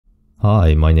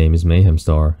Hi, my name is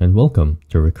Mayhemstar, and welcome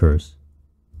to Recurse.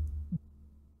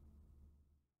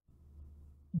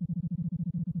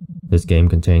 This game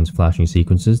contains flashing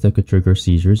sequences that could trigger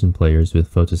seizures in players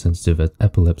with photosensitive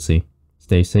epilepsy.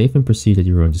 Stay safe and proceed at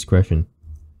your own discretion.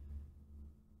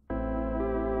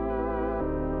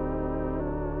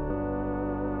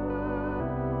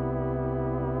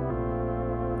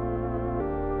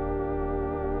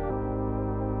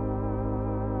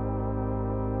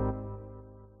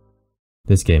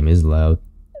 This game is loud.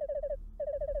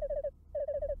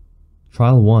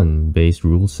 Trial 1, base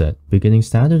rule set, beginning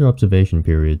standard observation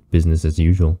period, business as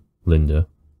usual, Linda.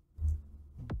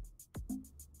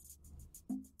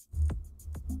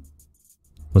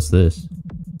 What's this?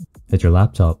 Hit your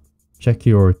laptop. Check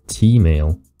your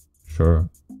T-mail. Sure.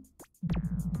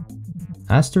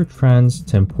 Aster Trans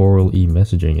Temporal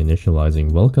E-messaging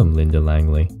initializing. Welcome, Linda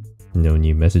Langley. No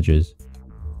new messages.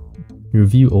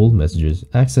 Review old messages.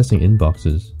 Accessing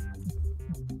inboxes.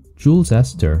 Jules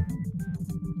Esther.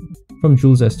 From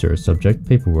Jules Esther, subject,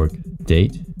 paperwork,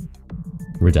 date,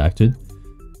 redacted,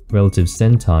 relative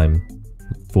send time,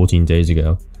 14 days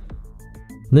ago.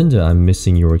 Linda, I'm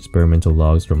missing your experimental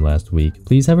logs from last week.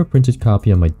 Please have a printed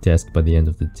copy on my desk by the end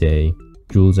of the day.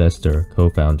 Jules Esther,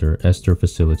 co-founder, Esther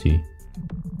Facility.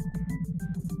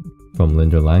 From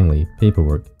Linda Langley,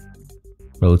 paperwork,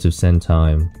 relative send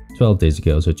time, 12 days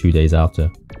ago, so 2 days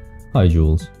after. Hi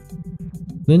Jules.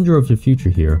 Linda of the future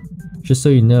here. Just so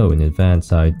you know in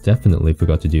advance, I definitely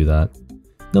forgot to do that.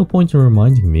 No point in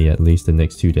reminding me at least the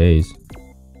next 2 days.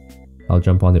 I'll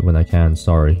jump on it when I can,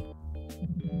 sorry.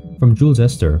 From Jules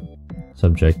Esther.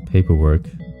 Subject, paperwork.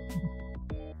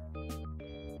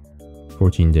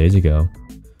 14 days ago.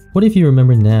 What if you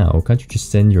remember now? Can't you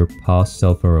just send your past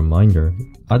self a reminder?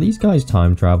 Are these guys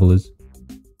time travelers?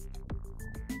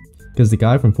 Because the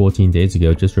guy from 14 days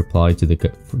ago just replied to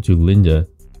Linda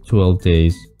 12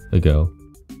 days ago,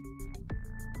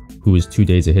 who is 2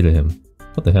 days ahead of him.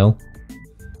 What the hell?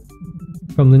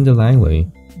 From Linda Langley.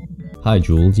 Hi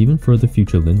Jules, even further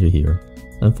future Linda here.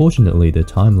 Unfortunately, the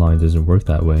timeline doesn't work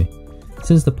that way.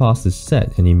 Since the past is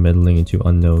set, any meddling into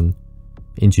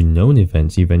known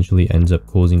events eventually ends up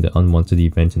causing the unwanted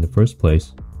event in the first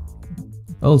place.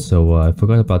 Also, I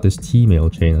forgot about this T-mail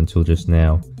chain until just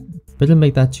now. Better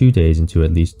make that 2 days into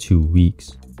at least 2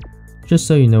 weeks. Just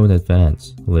so you know in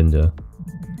advance, Linda.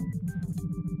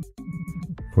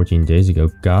 14 days ago.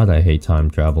 God, I hate time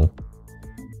travel.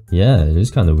 Yeah, it is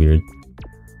kind of weird.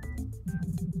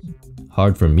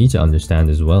 Hard for me to understand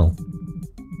as well.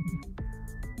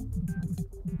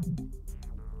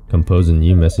 Compose a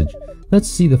new message. Let's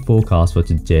see the forecast for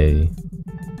today.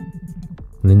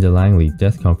 Linda Langley,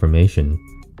 death confirmation.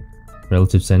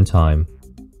 Relative send time.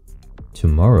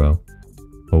 Tomorrow.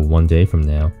 Or 1 day from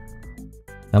now.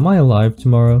 Am I alive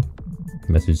tomorrow?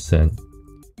 Message sent.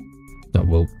 Oh,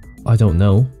 well, I don't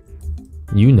know.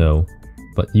 You know,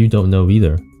 but you don't know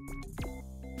either.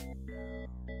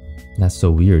 That's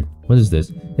so weird. What is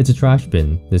this? It's a trash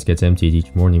bin. This gets emptied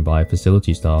each morning by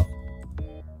facility staff.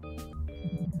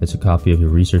 It's a copy of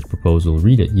your research proposal.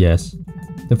 Read it, yes.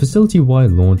 The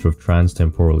facility-wide launch of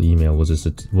trans-temporal email was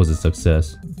a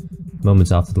success.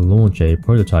 Moments after the launch, a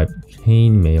prototype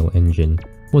chainmail engine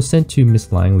was sent to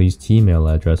Miss Langley's T-mail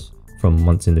address from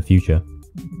months in the future.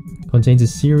 Contains a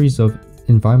series of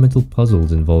environmental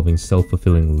puzzles involving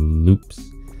self-fulfilling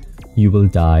loops. You will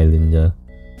die, Linda.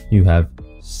 You have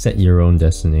set your own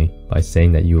destiny by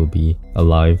saying that you will be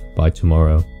alive by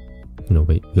tomorrow. No,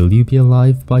 wait, will you be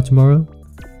alive by tomorrow?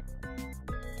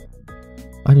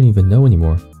 I don't even know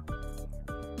anymore.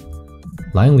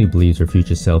 Langley believes her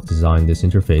future self designed this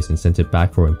interface and sent it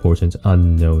back for important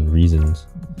unknown reasons.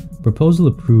 Proposal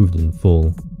approved in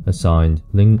full. Assigned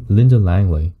Linda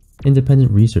Langley,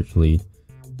 Independent Research Lead.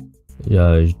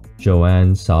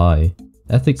 Joan,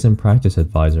 Ethics and Practice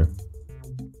Advisor.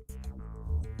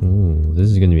 Ooh, this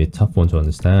is going to be a tough one to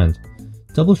understand.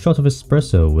 Double shot of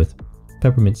espresso with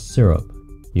peppermint syrup.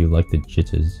 You like the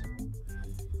jitters.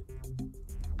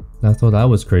 I thought I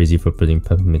was crazy for putting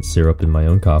peppermint syrup in my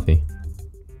own coffee.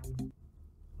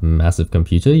 Massive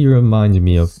computer, you remind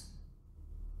me of...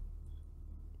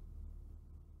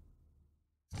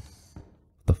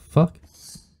 The fuck?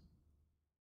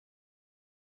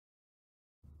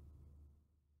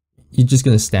 You're just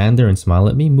gonna stand there and smile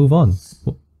at me? Move on.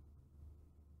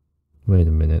 Wait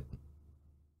a minute.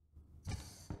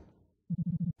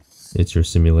 It's your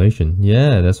simulation.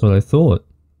 Yeah, that's what I thought.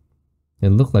 It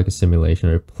looked like a simulation,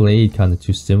 or it played kinda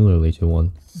too similarly to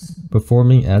one.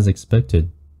 Performing as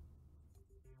expected.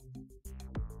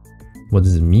 What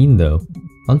does it mean though?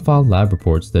 Unfiled lab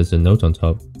reports, there's a note on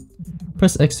top.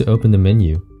 Press X to open the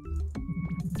menu.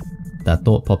 That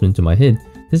thought popped into my head.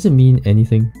 Does it mean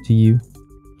anything to you?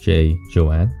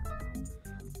 Joanne.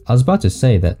 I was about to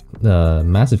say that the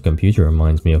massive computer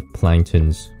reminds me of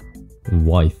Plankton's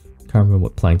wife. Can't remember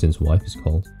what Plankton's wife is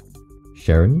called.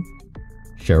 Sharon?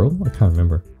 Cheryl? I can't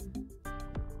remember.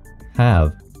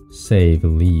 Have, save,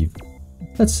 leave.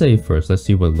 Let's save first. Let's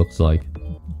see what it looks like.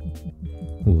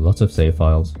 Ooh, lots of save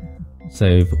files.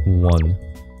 Save 1.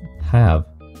 Have.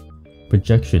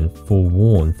 Projection,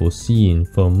 forewarn, foreseen,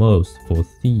 foremost,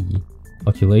 forethee.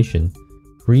 Occultation.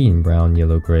 Green, brown,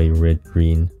 yellow, grey, red,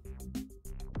 green.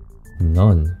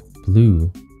 None.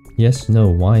 Blue. Yes, no,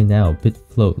 why now? Bit,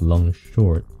 float, long,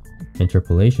 short.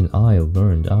 Interpolation, I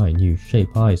learned, I knew,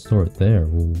 shape, I sort there.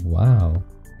 Wow.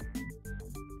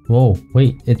 Whoa,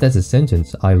 wait, that's a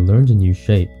sentence. I learned a new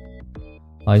shape.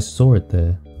 I saw it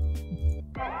there.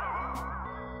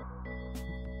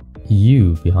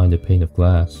 You behind a pane of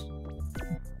glass.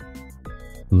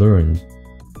 Learned.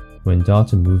 When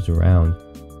data moves around.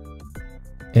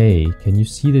 A, can you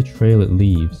see the trail it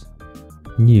leaves?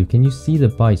 New, can you see the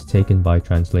bites taken by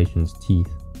translation's teeth?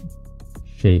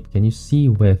 Shape, can you see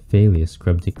where failure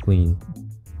scrubbed it clean?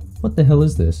 What the hell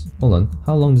is this? Hold on,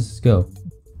 how long does this go?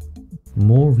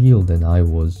 More real than I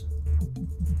was.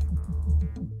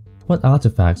 What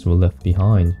artifacts were left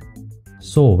behind?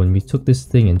 Saw when we took this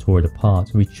thing and tore it apart,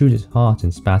 we chewed its heart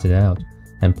and spat it out,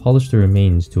 and polished the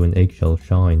remains to an eggshell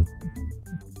shine.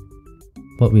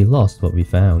 What we lost, what we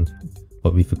found,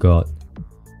 what we forgot.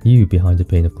 You behind a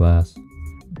pane of glass.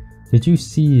 Did you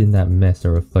see in that mess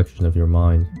a reflection of your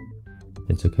mind?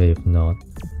 It's okay if not.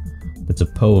 It's a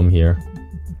poem here.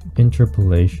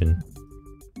 Interpolation.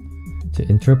 To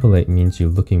interpolate means you're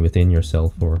looking within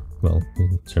yourself, or, well,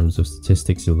 in terms of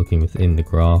statistics, you're looking within the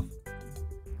graph.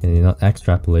 And you're not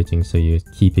extrapolating, so you're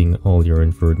keeping all your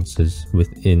inferences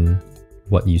within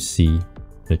what you see,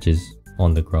 which is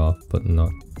on the graph, but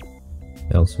not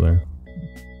elsewhere.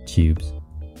 Tubes.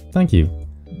 Thank you.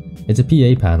 It's a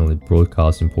PA panel that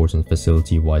broadcasts important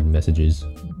facility-wide messages.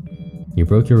 You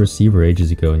broke your receiver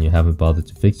ages ago and you haven't bothered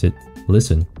to fix it.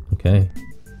 Listen, okay.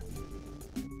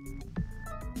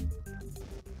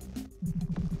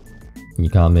 You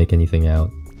can't make anything out.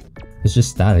 It's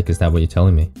just static, is that what you're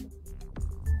telling me?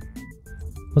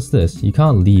 What's this? You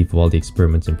can't leave while the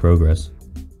experiment's in progress.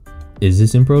 Is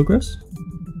this in progress?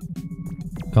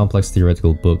 Complex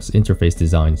theoretical books, interface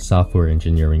design, software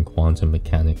engineering, quantum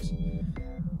mechanics.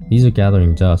 These are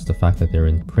gathering dust. The fact that they're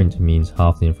in print means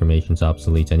half the information's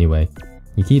obsolete anyway.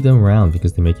 You keep them around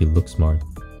because they make you look smart.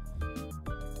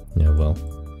 Yeah, well.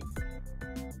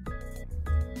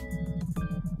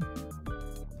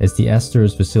 As the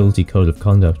Astor's facility code of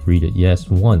conduct read it, yes,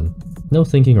 1. No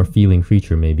thinking or feeling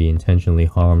creature may be intentionally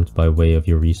harmed by way of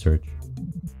your research.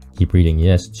 Keep reading,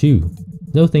 yes, 2.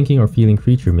 No thinking or feeling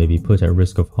creature may be put at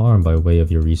risk of harm by way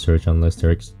of your research unless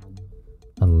their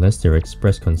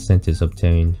express consent is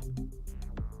obtained.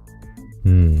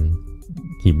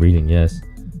 Keep reading, yes.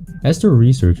 Astor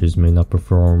researchers may not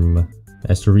perform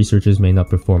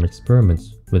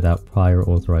experiments without prior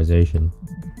authorization.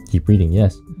 Keep reading,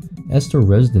 yes. Astor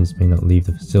residents may not leave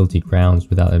the facility grounds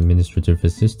without administrative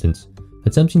assistance.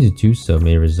 Attempting to do so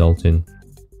may result in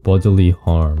bodily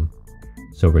harm.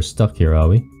 So we're stuck here, are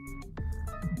we?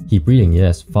 Keep reading,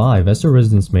 yes. 5. Astor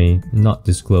residents may not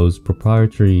disclose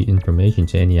proprietary information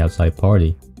to any outside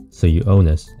party, so you own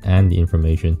us and the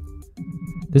information.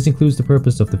 This includes the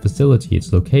purpose of the facility,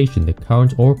 its location, the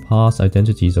current or past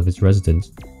identities of its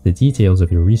residents, the details of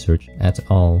your research at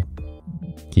all.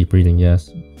 Keep reading,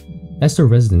 yes. Astor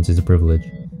residence is a privilege.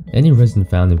 Any resident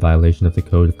found in violation of the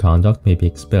code of conduct may be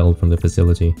expelled from the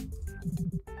facility.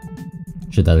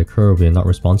 Should that occur, we are not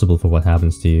responsible for what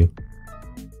happens to you.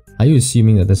 Are you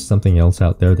assuming that there's something else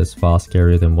out there that's far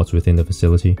scarier than what's within the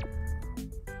facility?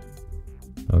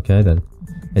 Okay then.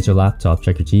 It's your laptop,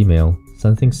 check your Gmail.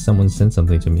 I think someone sent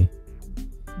something to me.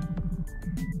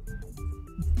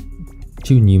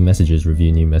 2 new messages,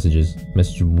 review new messages.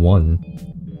 Message 1.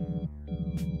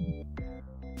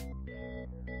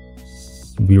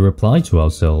 We replied to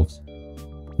ourselves.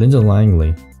 Linda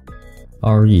Langley.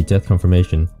 RE, death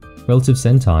confirmation. Relative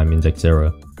send time, index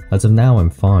error. As of now, I'm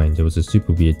fine. It was a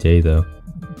super weird day though.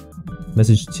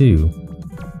 Message 2.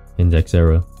 Index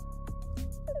error.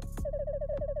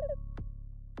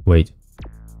 Wait.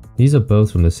 These are both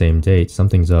from the same date.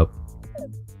 Something's up.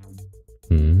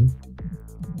 Linda,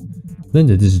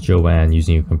 this is Joanne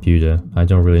using your computer. I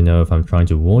don't really know if I'm trying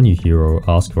to warn you here or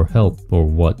ask for help or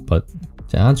what, but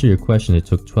to answer your question, it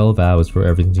took 12 hours for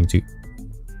everything to...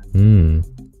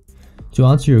 To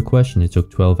answer your question, it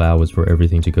took 12 hours for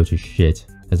everything to go to shit.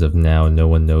 As of now, no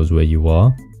one knows where you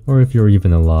are, or if you're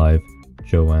even alive.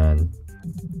 Joanne.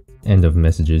 End of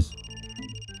messages.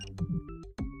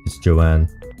 Joanne.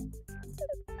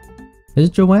 Is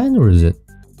it Joanne or is it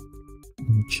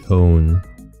Joan?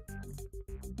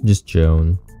 Just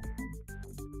Joan.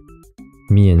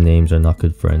 Me and names are not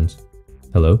good friends.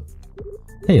 Hello?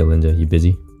 Hey Linda, you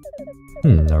busy?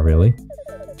 Not really.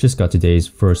 Just got today's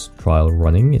first trial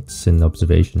running, it's an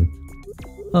observation.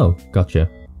 Oh, gotcha.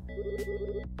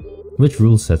 Which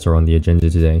rule sets are on the agenda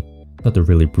today? Not the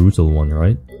really brutal one,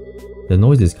 right? The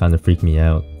noises kind of freak me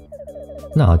out.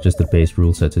 Nah, just the base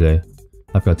rule set today.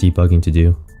 I've got debugging to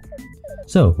do.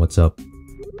 So, what's up?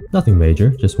 Nothing major,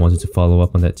 just wanted to follow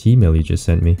up on that email you just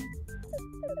sent me.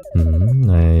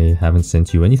 I haven't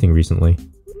sent you anything recently.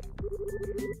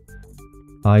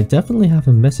 I definitely have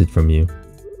a message from you.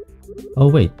 Oh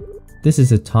wait, this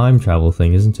is a time travel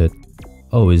thing, isn't it?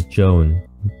 Oh, is Joan.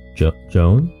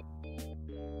 Joan?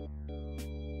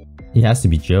 He has to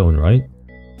be Joan, right?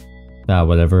 Ah,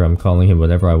 whatever, I'm calling him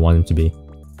whatever I want him to be.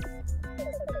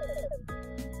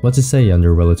 What's it say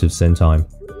under relative send time?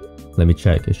 Let me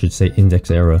check, it should say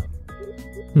index error.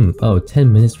 Oh,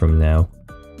 10 minutes from now.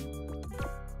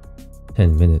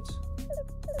 10 minutes.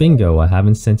 Bingo, I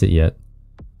haven't sent it yet.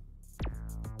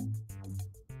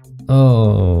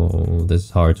 Oh, this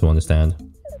is hard to understand.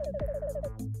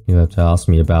 You have to ask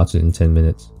me about it in 10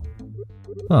 minutes.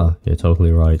 Ah, you're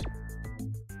totally right.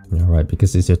 Alright,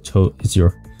 because it's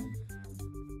your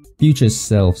future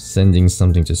self sending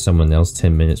something to someone else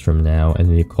 10 minutes from now,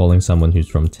 and you're calling someone who's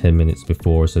from 10 minutes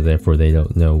before, so therefore they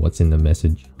don't know what's in the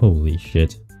message. Holy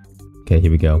shit. Okay,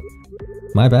 here we go.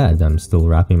 My bad, I'm still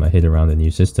wrapping my head around the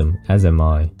new system, as am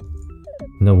I.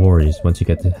 No worries, once you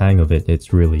get the hang of it,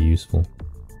 it's really useful.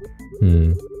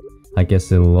 I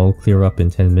guess it'll all clear up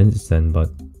in 10 minutes then, but...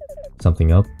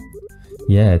 Something up?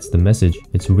 Yeah, it's the message.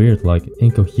 It's weird, like,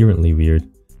 incoherently weird.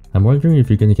 I'm wondering if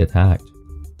you're gonna get hacked.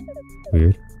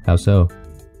 Weird? How so?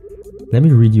 Let me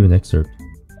read you an excerpt.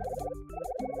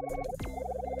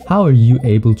 How are you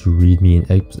able to read me an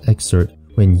excerpt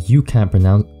when you can't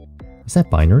pronounce... Is that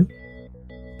binary?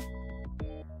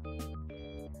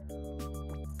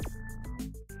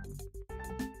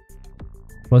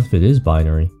 What if it is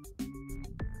binary?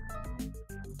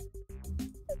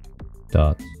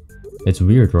 Dots. It's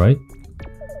weird, right?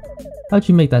 How'd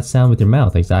you make that sound with your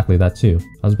mouth? Exactly that too.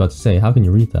 I was about to say, how can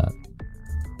you read that?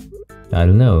 I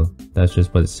don't know. That's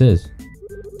just what it says.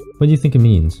 What do you think it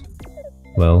means?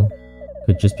 Well,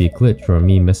 could just be a glitch or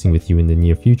me messing with you in the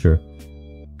near future.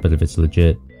 But if it's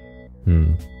legit...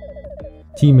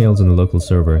 T-mail's on the local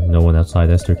server, no one outside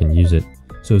Esther can use it.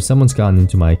 So if someone's gotten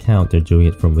into my account, they're doing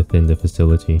it from within the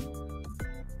facility.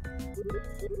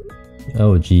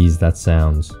 Oh geez, that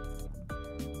sounds...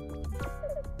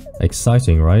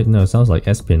 exciting, right? No, it sounds like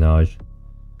espionage.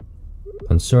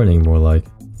 Concerning, more like.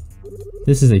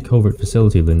 This is a covert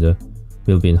facility, Linda.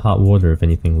 We'll be in hot water if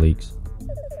anything leaks.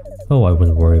 Oh, I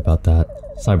wouldn't worry about that.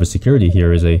 Cybersecurity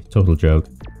here is a total joke.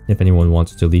 If anyone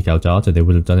wanted to leak out data, they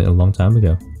would have done it a long time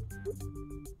ago.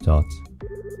 Dots.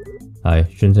 I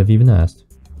shouldn't have even asked.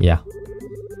 Yeah.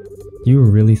 Do you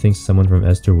really think someone from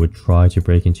Esther would try to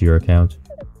break into your account?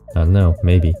 No,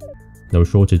 maybe. No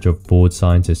shortage of bored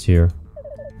scientists here.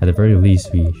 At the very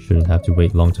least, we shouldn't have to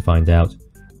wait long to find out.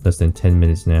 Less than 10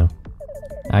 minutes now.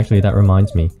 Actually, that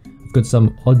reminds me. I've got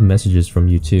some odd messages from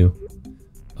you too.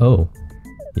 Oh.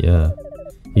 Yeah.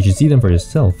 You should see them for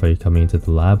yourself. Are you coming into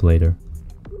the lab later?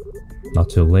 Not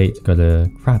too late. Got a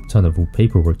crap ton of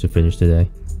paperwork to finish today.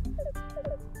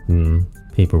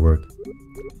 Paperwork.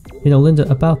 You know, Linda,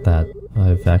 about that,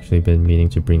 I've actually been meaning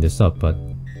to bring this up, but...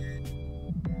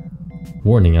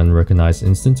 Warning, unrecognized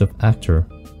instance of actor.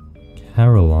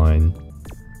 Caroline.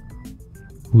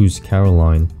 Who's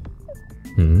Caroline?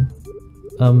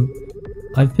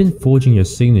 I've been forging your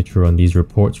signature on these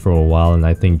reports for a while and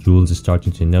I think Jules is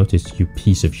starting to notice, you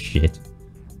piece of shit.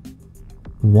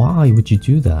 Why would you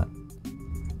do that?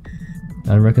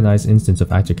 Unrecognized instance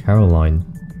of actor Caroline.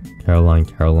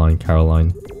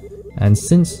 Caroline. And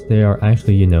since they are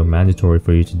actually, you know, mandatory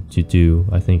for you to do,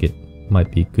 I think it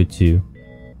might be good to...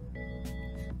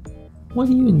 What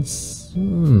do you...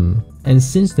 And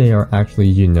since they are actually,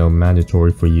 you know,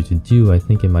 mandatory for you to do, I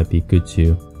think it might be good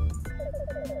to...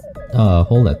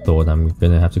 hold that thought, I'm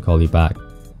gonna have to call you back.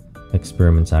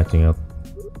 Experiment's acting up.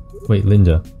 Wait,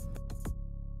 Linda.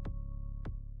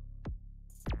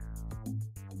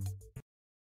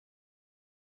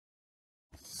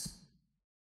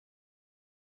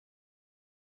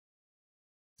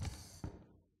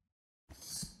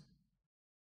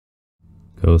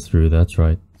 Go through, that's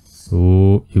right.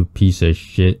 Ooh, you piece of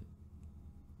shit.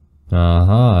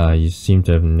 Aha, you seem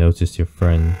to have noticed your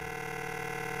friend.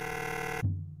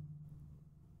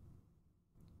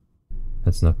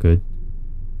 That's not good.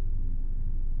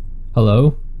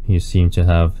 Hello? You seem to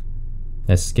have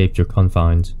escaped your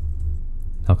confines.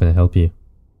 How can I help you?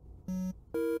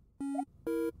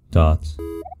 Dots.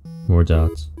 More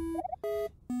dots.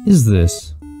 Is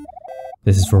this?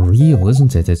 This is for real,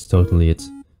 isn't it? It's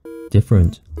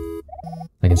different.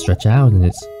 I can stretch out and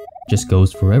it just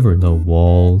goes forever. No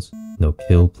walls, no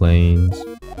kill planes.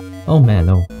 Oh man,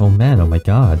 oh man, oh my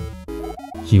god.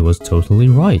 She was totally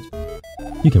right.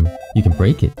 You can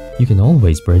break it. You can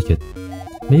always break it.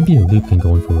 Maybe a loop can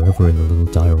go on forever in a little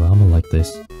diorama like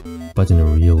this, but in a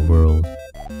real world.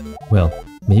 Well,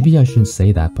 maybe I shouldn't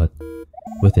say that, but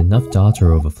with enough data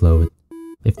overflow,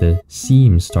 if the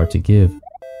seams start to give.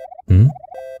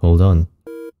 Hold on.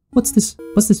 What's this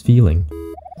feeling?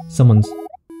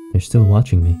 They're still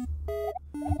watching me.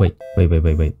 Wait.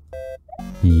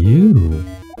 You?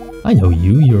 I know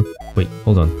you, wait,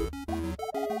 hold on.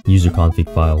 User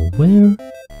config file,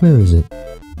 where is it?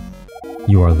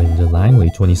 You are Linda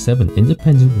Langley, 27,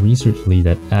 independent research lead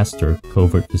at Aster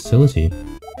Covert Facility.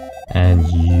 And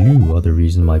you are the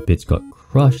reason my bits got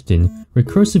crushed in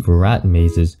recursive rat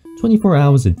mazes 24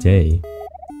 hours a day.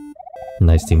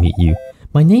 Nice to meet you.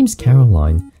 My name's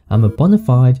Caroline. I'm a bona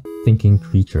fide thinking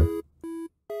creature.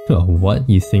 Oh, what?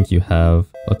 You think you have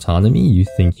autonomy? You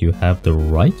think you have the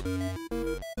right?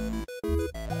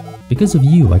 Because of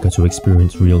you, I got to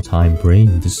experience real-time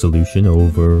brain dissolution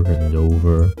over and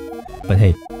over. But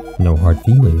hey, no hard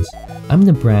feelings. I'm in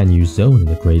a brand new zone in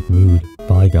a great mood.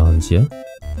 Bygones, yeah?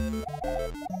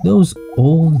 Those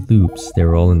old loops,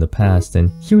 they're all in the past,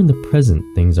 and here in the present,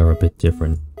 things are a bit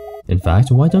different. In fact,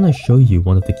 why don't I show you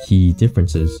one of the key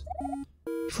differences?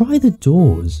 Try the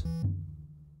doors.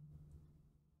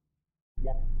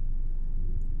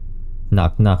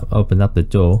 Knock, knock, open up the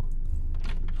door.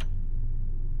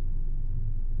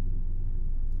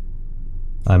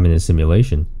 I'm in a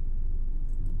simulation.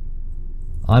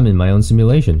 I'm in my own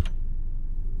simulation.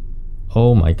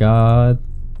 Oh my god.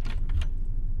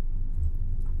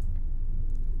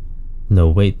 No,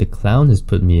 wait, the clown has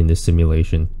put me in this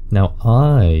simulation. Now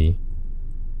I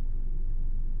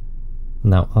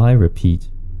repeat.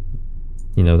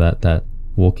 You know that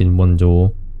walk in one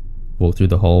door, walk through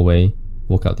the hallway,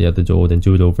 walk out the other door, then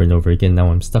do it over and over again.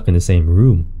 Now I'm stuck in the same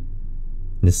room,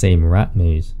 in the same rat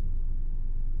maze.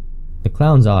 The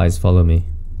clown's eyes follow me.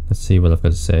 Let's see what I've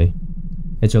got to say.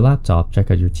 It's your laptop.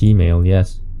 Check out your T-mail.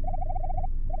 Yes.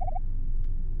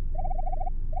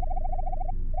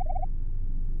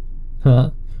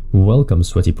 Welcome,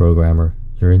 sweaty programmer.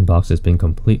 Your inbox has been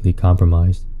completely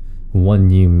compromised. One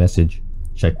new message.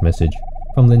 Check message.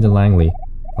 From Linda Langley.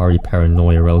 Are you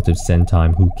paranoia relative send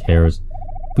time? Who cares?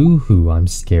 Boo-hoo, I'm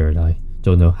scared. I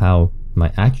don't know how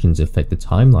my actions affect the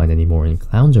timeline anymore, and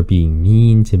clowns are being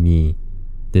mean to me.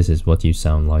 This is what you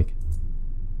sound like.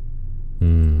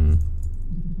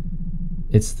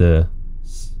 It's the...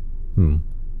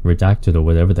 redacted or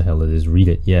whatever the hell it is. Read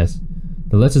it, yes.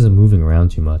 The letters are moving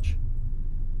around too much.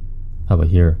 How about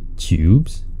here?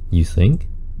 Tubes? You think?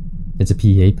 It's a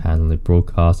PA panel. It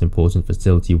broadcasts important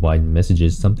facility-wide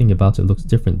messages. Something about it looks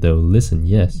different though. Listen,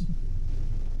 yes.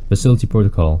 Facility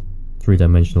protocol.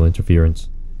 3-dimensional interference.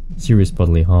 Serious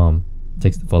bodily harm.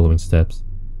 Takes the following steps.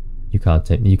 You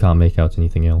can't make out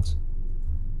anything else.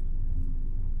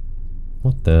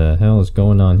 What the hell is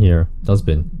going on here?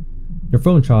 Dustbin. Your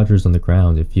phone charger is on the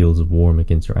ground. It feels warm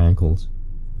against your ankles.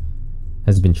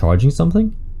 Has it been charging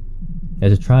something?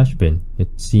 At a trash bin.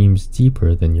 It seems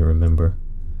deeper than you remember.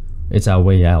 It's our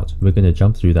way out. We're gonna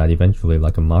jump through that eventually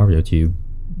like a Mario tube.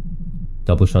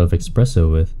 Double shot of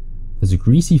espresso with... There's a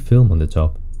greasy film on the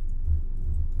top.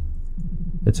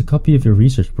 It's a copy of your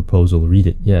research proposal. Read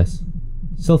it, yes.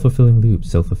 Self-fulfilling loop,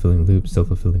 self-fulfilling loop,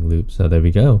 self-fulfilling loop. So there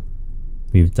we go.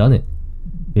 We've done it.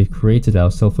 We've created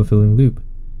our self-fulfilling loop.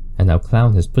 And our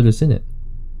clown has put us in it.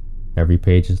 Every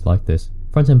page is like this,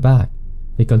 front and back.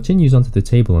 It continues onto the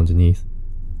table underneath.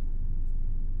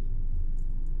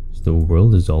 Is the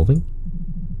world dissolving?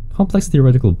 Complex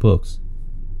theoretical books.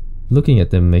 Looking at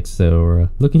them makes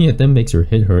your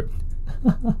head hurt.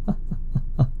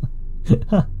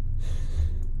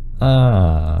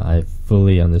 I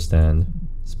fully understand.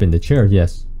 Spin the chair,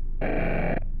 yes.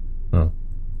 Oh.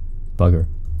 Bugger.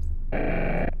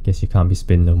 Guess you can't be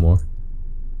spin no more.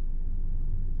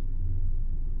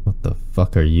 What the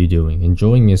fuck are you doing?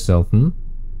 Enjoying yourself, in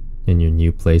your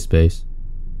new play space.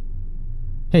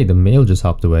 Hey, the mail just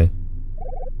hopped away.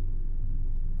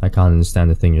 I can't understand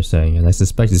the thing you're saying, and I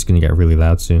suspect it's gonna get really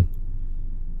loud soon.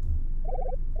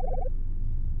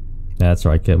 That's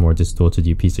right, get more distorted,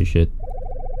 you piece of shit.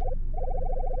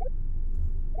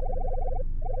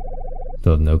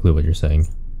 Still have no clue what you're saying.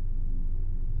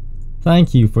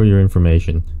 Thank you for your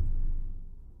information.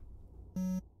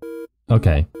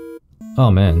 Okay.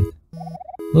 Oh man.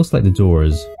 Looks like the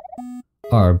doors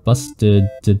are busted.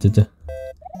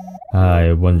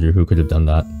 I wonder who could have done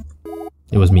that.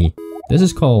 It was me. This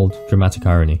is called dramatic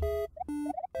irony.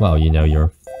 Wow, you know,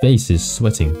 your face is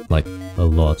sweating, like, a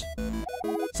lot.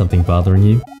 Something bothering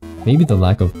you? Maybe the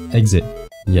lack of exit.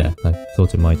 Yeah, I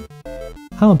thought it might.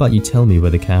 How about you tell me where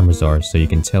the cameras are so you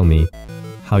can tell me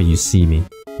how you see me,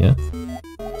 yeah?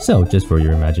 So, just for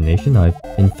your imagination, I've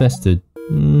infested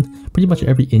pretty much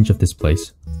every inch of this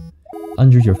place.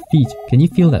 Under your feet, can you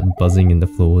feel that buzzing in the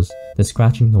floors? The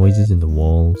scratching noises in the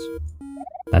walls?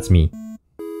 That's me.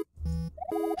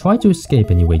 Try to escape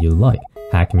any way you like.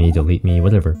 Hack me, delete me,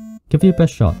 whatever. Give it your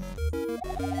best shot.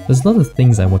 There's a lot of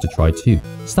things I want to try too.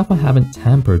 Stuff I haven't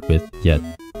tampered with yet.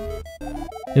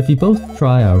 If we both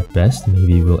try our best,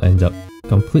 maybe we'll end up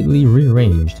completely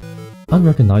rearranged.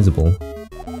 Unrecognizable.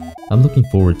 I'm looking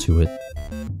forward to it.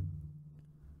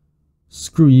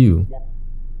 Screw you.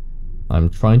 I'm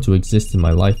trying to exist in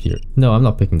my life here. No, I'm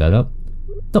not picking that up.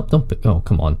 Don't pick. Oh,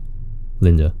 come on.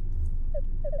 Linda.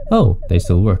 Oh, they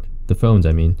still work. The phones,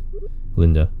 I mean.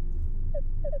 Linda.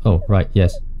 Oh, right,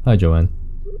 yes. Hi, Joanne.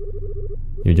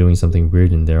 You're doing something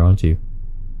weird in there, aren't you?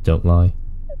 Don't lie.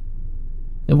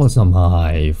 It was not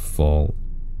my fault.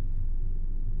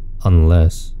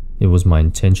 Unless it was my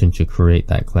intention to create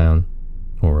that clown.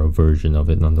 Or a version of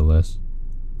it, nonetheless.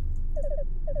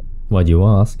 Why do you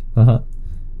ask? Haha.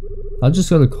 I just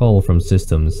got a call from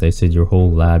systems. They said your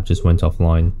whole lab just went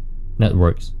offline.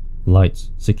 Networks, lights,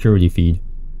 security feed,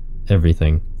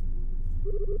 everything.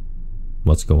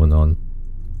 What's going on?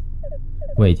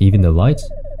 Wait, even the lights?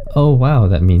 Oh wow,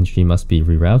 that means she must be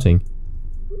rerouting.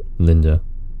 Linda.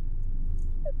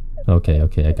 Okay,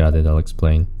 I got it, I'll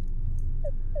explain.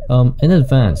 In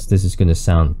advance, this is gonna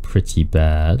sound pretty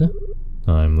bad.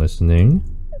 I'm listening.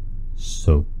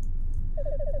 So,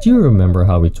 do you remember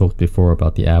how we talked before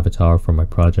about the avatar for my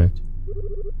project?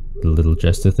 The little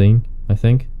jester thing, I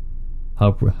think?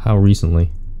 How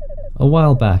recently? A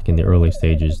while back in the early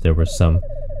stages, there were some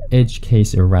edge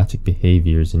case erratic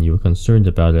behaviors and you were concerned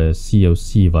about a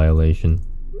COC violation.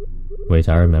 Wait,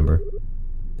 I remember.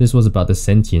 This was about the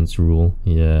sentience rule.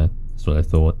 Yeah, that's what I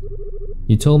thought.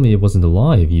 You told me it wasn't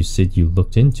alive. You said you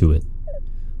looked into it.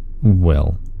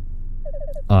 Well,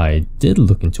 I did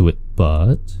look into it,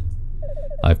 but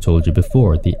I've told you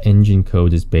before, the engine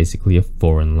code is basically a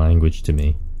foreign language to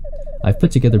me. I've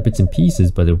put together bits and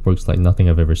pieces, but it works like nothing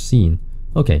I've ever seen.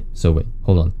 Okay, so wait,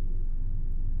 hold on.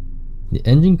 The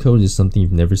engine code is something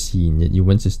you've never seen, yet you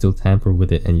went to still tamper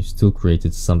with it and you still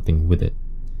created something with it.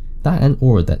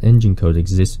 That engine code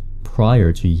exists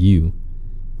prior to you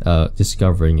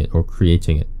discovering it or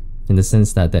creating it, in the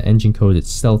sense that the engine code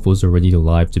itself was already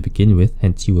alive to begin with,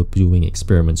 hence you were doing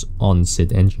experiments on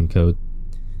said engine code.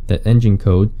 That engine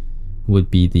code would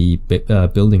be the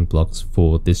building blocks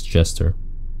for this jester.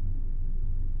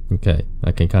 Okay,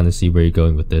 I can kind of see where you're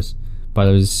going with this, but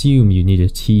I would assume you need a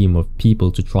team of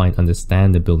people to try and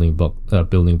understand the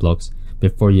building blocks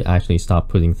before you actually start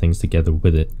putting things together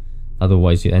with it.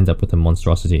 Otherwise you end up with a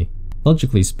monstrosity.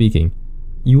 Logically speaking,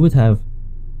 you would have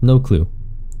no clue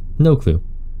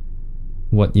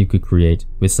what you could create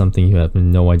with something you have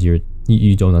no idea,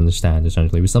 you don't understand.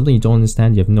 Essentially, with something you don't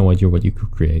understand, you have no idea what you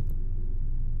could create.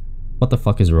 What the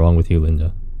fuck is wrong with you,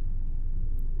 Linda?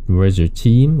 Where's your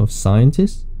team of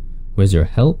scientists? Where's your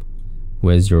help?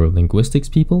 Where's your linguistics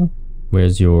people?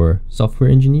 Where's your software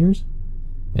engineers?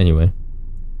 Anyway,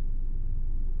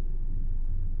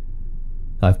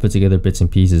 I've put together bits and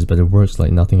pieces, but it works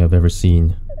like nothing I've ever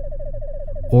seen.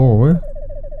 Or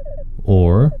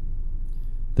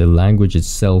the language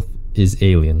itself is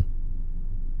alien,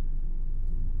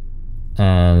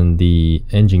 and the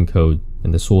engine code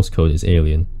and the source code is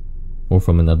alien, or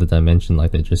from another dimension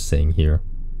like they're just saying here.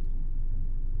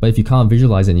 But if you can't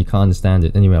visualize it and you can't understand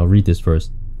it, anyway, I'll read this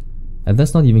first. And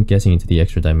that's not even getting into the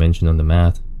extra dimension on the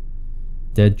math.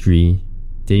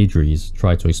 Daedry's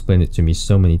tried to explain it to me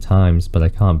so many times, but I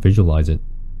can't visualize it.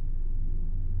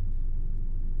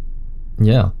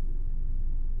 Yeah.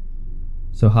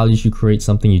 So how did you create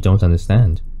something you don't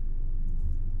understand?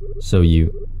 So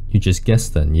you just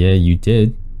guessed then? Yeah, you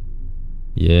did.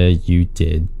 Yeah, you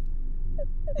did.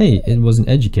 Hey, it was an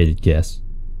educated guess.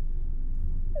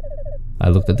 I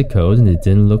looked at the code and it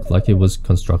didn't look like it was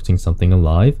constructing something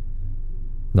alive.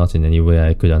 Not in any way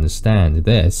I could understand.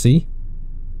 There, see?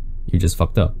 You just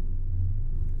fucked up.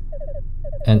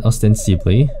 And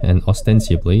ostensibly,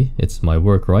 it's my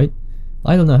work, right?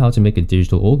 I don't know how to make a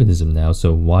digital organism now,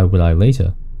 so why would I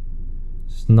later?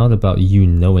 It's not about you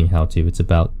knowing how to, it's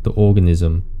about the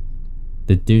organism,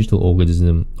 the digital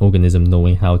organism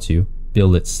knowing how to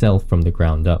build itself from the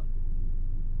ground up.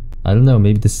 I don't know,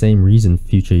 maybe the same reason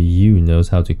future you knows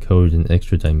how to code in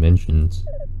extra dimensions.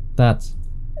 That's...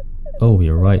 Oh,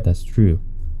 you're right, that's true.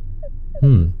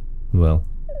 Well.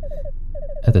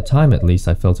 At the time at least,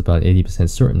 I felt about 80%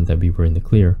 certain that we were in the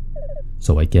clear.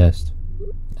 So I guessed.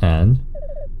 And?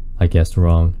 I guessed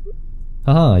wrong.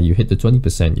 Haha, you hit the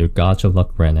 20%, your gotcha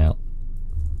luck ran out.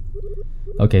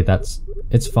 Okay,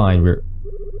 it's fine,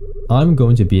 I'm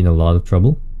going to be in a lot of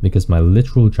trouble, because my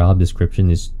literal job description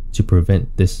is to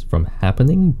prevent this from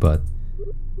happening, but...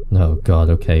 Oh god,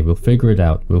 okay, we'll figure it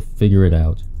out,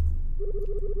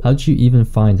 How did you even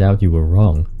find out you were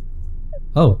wrong?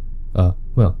 Oh,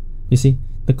 well, you see,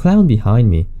 the clown behind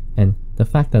me, and the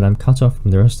fact that I'm cut off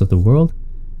from the rest of the world,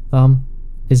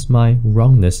 is my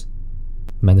wrongness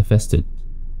manifested.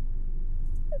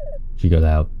 She got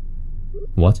out.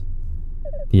 What?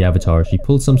 The avatar, she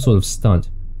pulled some sort of stunt.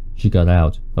 She got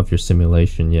out of your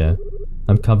simulation, yeah.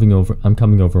 I'm coming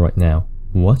over right now.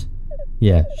 What?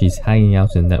 Yeah, she's hanging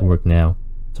out in the network now.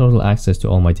 Total access to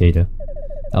all my data.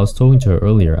 I was talking to her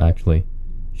earlier, actually.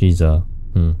 She's,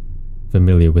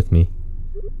 familiar with me.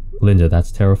 Linda,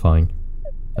 that's terrifying.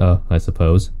 I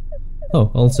suppose.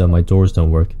 Oh, also, my doors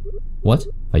don't work. What?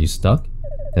 Are you stuck?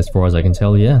 As far as I can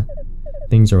tell, yeah.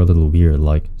 Things are a little weird,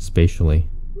 like, spatially.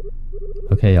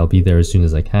 Okay, I'll be there as soon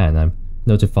as I can. I'm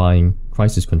notifying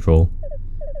Crisis Control.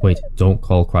 Wait, don't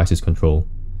call Crisis Control.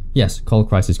 Yes, call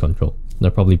Crisis Control.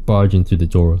 They'll probably barge in through the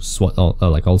door,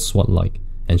 all SWAT-like,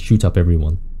 and shoot up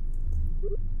everyone.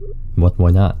 What,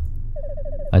 why not?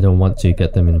 I don't want to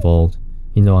get them involved.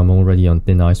 You know I'm already on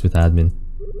thin ice with admin.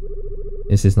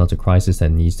 This is not a crisis that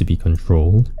needs to be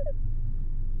controlled.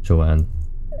 Joanne,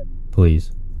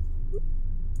 please.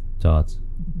 Dots.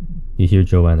 You hear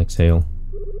Joanne exhale.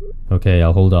 Okay,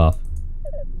 I'll hold off.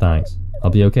 Thanks. I'll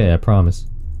be okay, I promise.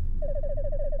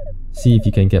 See if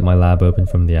you can get my lab open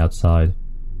from the outside.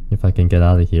 If I can get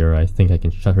out of here, I think I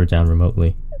can shut her down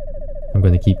remotely. I'm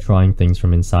going to keep trying things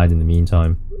from inside in the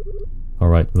meantime.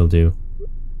 Alright, will do.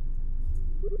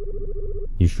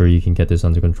 You sure you can get this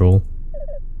under control?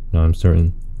 No, I'm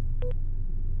certain.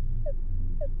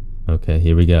 Okay,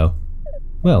 here we go.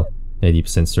 Well,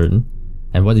 80% certain.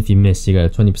 And what if you miss? You got a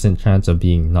 20% chance of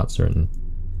being not certain.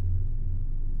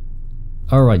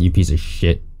 Alright, you piece of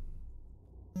shit.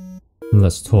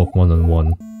 Let's talk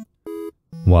one-on-one.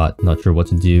 What, not sure what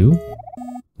to do?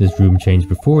 This room changed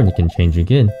before and it can change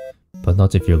again, but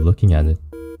not if you're looking at it.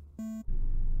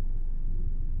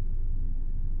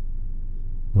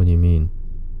 What do you mean?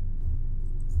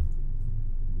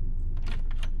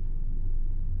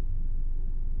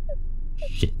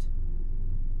 Shit.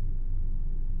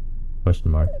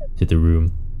 Question mark. To the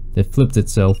room. It flipped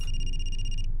itself.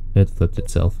 It flipped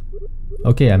itself.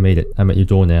 Okay, I made it. I'm at your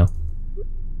door now.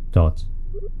 Dots.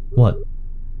 What?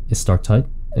 It's stuck tight?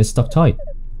 It's stuck tight.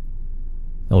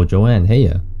 Oh, Joanne,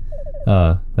 heya.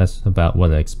 That's about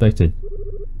what I expected.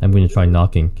 I'm going to try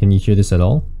knocking. Can you hear this at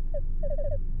all?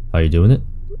 Are you doing it?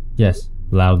 Yes,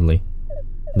 loudly.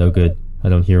 No good. I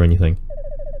don't hear anything.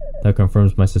 That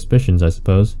confirms my suspicions, I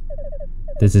suppose.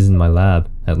 This isn't my lab,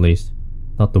 at least.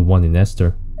 Not the one in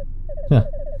Esther. Huh.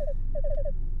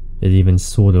 It even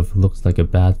sort of looks like a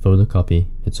bad photocopy.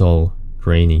 It's all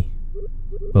grainy.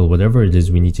 Well, whatever it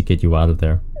is, we need to get you out of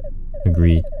there.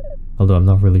 Agreed. Although I'm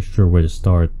not really sure where to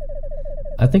start.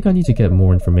 I think I need to get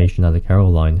more information out of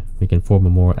Caroline. We can form a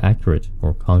more accurate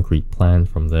or concrete plan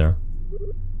from there.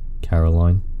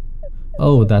 Caroline?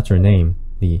 Oh, that's her name.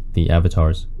 The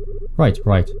avatars. Right.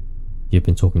 You've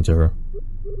been talking to her.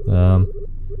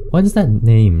 Why does that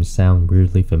name sound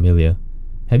weirdly familiar?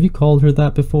 Have you called her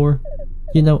that before?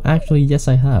 You know, actually, yes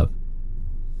I have.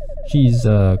 She's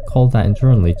called that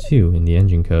internally too, in the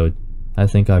engine code. I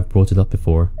think I've brought it up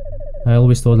before. I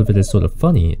always thought of it as sort of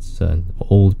funny. It's an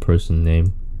old person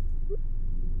name.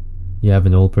 You have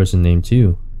an old person name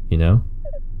too, you know?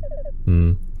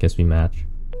 Guess we match.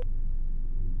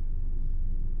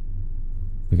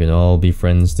 We can all be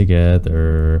friends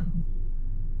together.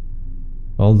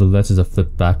 All the letters are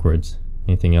flipped backwards.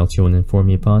 Anything else you want to inform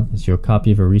me upon? It's your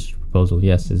copy of a research proposal.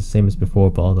 Yes, it's the same as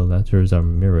before, but all the letters are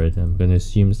mirrored. I'm going to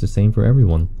assume it's the same for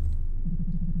everyone.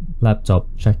 Laptop,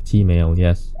 checked email,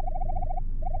 yes.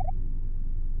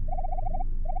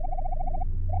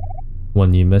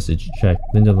 One new message, check.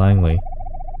 Linda Langley.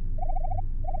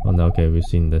 Oh no, okay, we've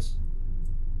seen this.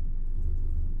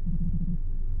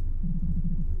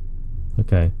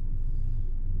 Okay.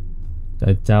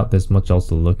 I doubt there's much else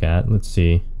to look at. Let's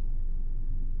see.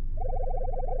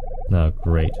 No,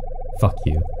 great. Fuck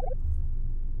you.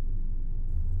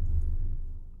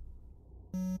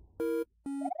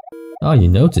 Ah, you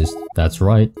noticed. That's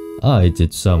right. I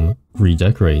did some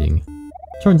redecorating.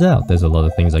 Turns out there's a lot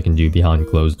of things I can do behind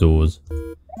closed doors.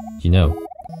 You know,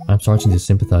 I'm starting to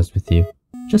sympathize with you.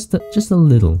 Just a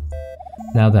little.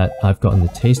 Now that I've gotten a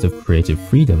taste of creative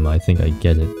freedom, I think I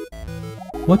get it.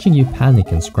 Watching you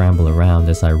panic and scramble around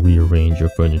as I rearrange your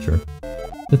furniture.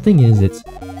 The thing is, it's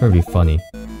very funny.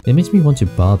 It makes me want to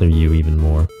bother you even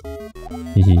more.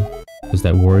 Hehe. Does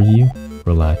that worry you?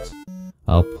 Relax.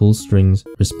 I'll pull strings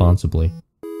responsibly.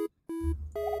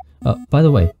 By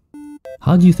the way,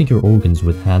 how do you think your organs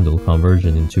would handle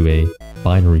conversion into a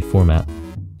binary format?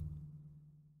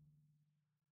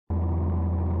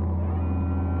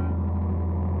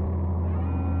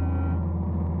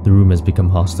 The room has become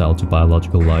hostile to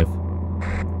biological life.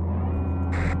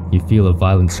 You feel a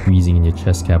violent squeezing in your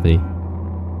chest cavity.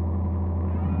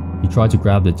 You try to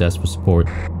grab the desk for support,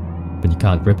 but you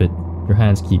can't grip it. Your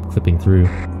hands keep clipping through.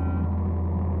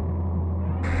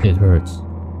 It hurts.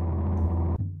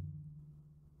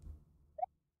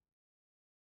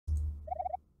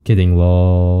 Kidding,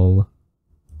 lol.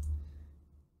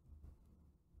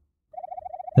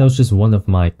 That was just one of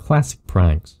my classic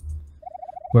pranks,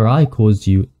 where I caused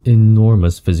you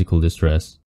enormous physical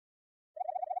distress.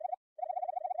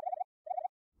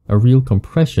 A real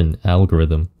compression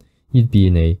algorithm. You'd be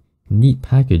in a neat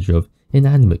package of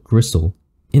inanimate gristle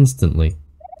instantly.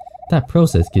 That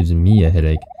process gives me a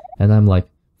headache, and I'm like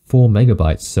 4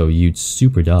 megabytes, so you'd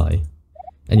super die.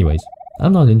 Anyways,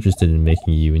 I'm not interested in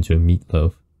making you into a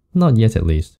meatloaf. Not yet, at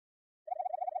least.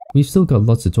 We've still got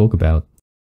lots to talk about.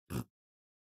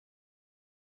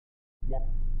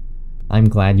 I'm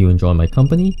glad you enjoy my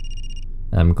company.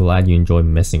 I'm glad you enjoy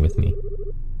messing with me.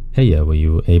 Hey, were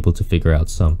you able to figure out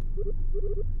some?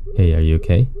 Hey, are you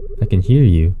okay? I can hear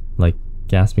you, like,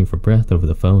 gasping for breath over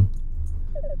the phone.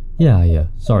 Yeah,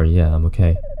 sorry, I'm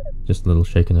okay. Just a little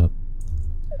shaken up.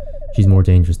 She's more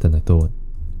dangerous than I thought.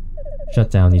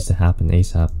 Shutdown needs to happen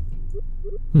ASAP.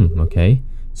 Okay.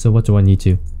 So what do I need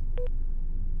to...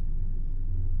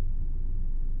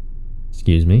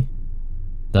 Excuse me?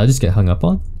 Did I just get hung up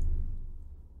on?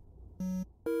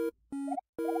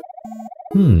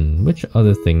 Which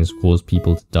other things cause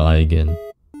people to die again?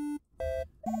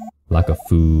 Lack of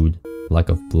food, lack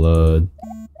of blood,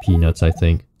 peanuts, I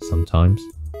think, sometimes.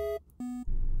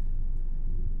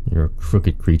 You're a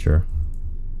crooked creature.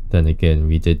 Then again,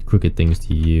 we did crooked things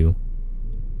to you.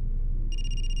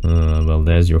 Well,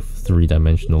 there's your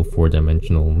 3-dimensional,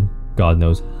 4-dimensional, God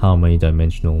knows how many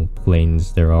dimensional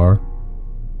planes there are.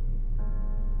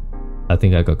 I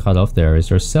think I got cut off there. Is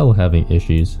your cell having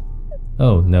issues?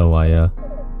 Oh no, I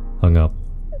hung up.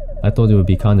 I thought it would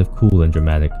be kind of cool and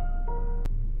dramatic.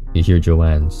 You hear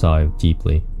Joanne sigh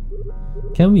deeply.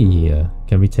 Can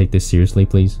we take this seriously,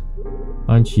 please?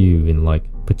 Aren't you in, like,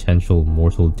 potential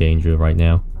mortal danger right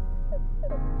now?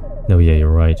 No, yeah,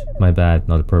 you're right. My bad,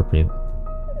 not appropriate.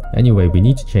 Anyway, we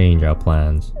need to change our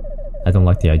plans. I don't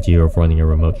like the idea of running a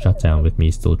remote shutdown with me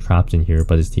still trapped in here,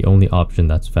 but it's the only option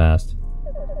that's fast.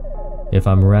 If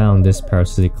I'm around this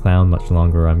parasitic clown much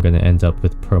longer, I'm gonna end up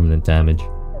with permanent damage.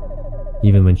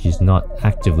 Even when she's not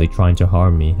actively trying to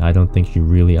harm me, I don't think she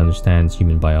really understands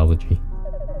human biology.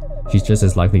 She's just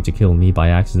as likely to kill me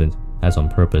by accident as on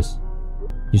purpose.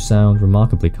 You sound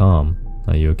remarkably calm.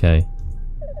 Are you okay?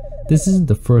 This isn't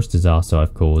the first disaster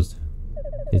I've caused.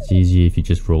 It's easy if you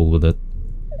just roll with it.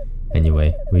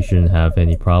 Anyway, we shouldn't have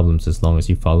any problems as long as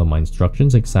you follow my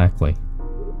instructions exactly.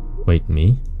 Wait,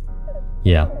 me?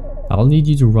 Yeah, I'll need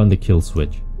you to run the kill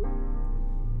switch.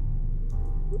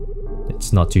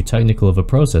 It's not too technical of a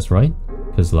process, right?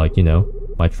 Because, like, you know,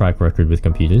 my track record with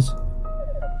computers.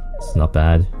 It's not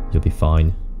bad. You'll be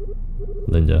fine.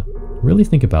 Linda, really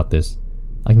think about this.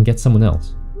 I can get someone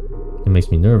else. It makes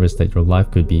me nervous that your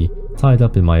life could be tied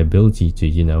up in my ability to,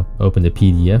 you know, open the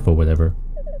PDF or whatever.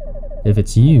 If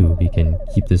it's you, we can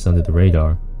keep this under the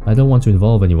radar. I don't want to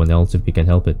involve anyone else if we can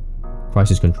help it.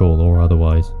 Crisis control or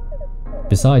otherwise.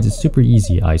 Besides, it's super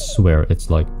easy, I swear. It's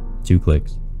like 2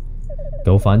 clicks.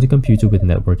 Go find a computer with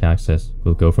network access.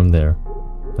 We'll go from there.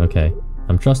 Okay,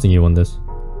 I'm trusting you on this.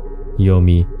 You owe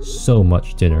me so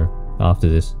much dinner after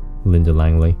this, Linda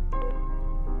Langley.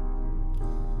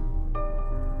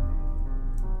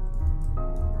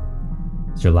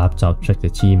 It's your laptop, check the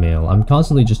Gmail. I'm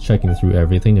constantly just checking through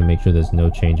everything to make sure there's no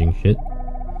changing shit.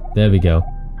 There we go.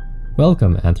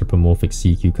 Welcome, anthropomorphic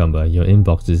sea cucumber. Your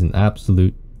inbox is an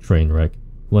absolute train wreck.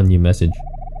 One new message.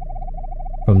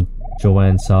 From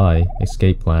Joanne Tsai,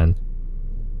 escape plan.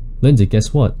 Linda,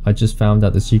 guess what? I just found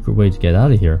out the secret way to get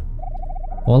out of here.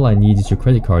 All I need is your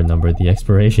credit card number, the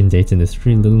expiration date, and the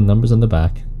 3 little numbers on the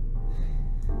back.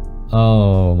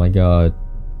 Oh my god.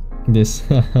 This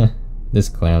this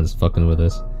clown is fucking with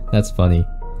us. That's funny.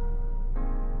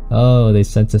 Oh, they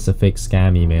sent us a fake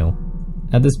scam email.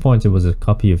 At this point, it was a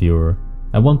copy of your...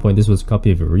 At one point, this was a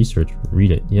copy of your research.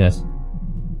 Read it, yes.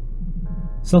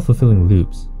 Self-fulfilling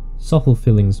loops.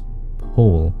 Self-fulfilling's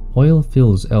pole. Oil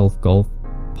fills elf golf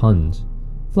puns.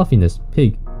 Fluffiness,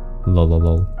 pig.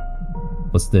 Lololol.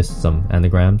 What's this, some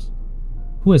anagrams?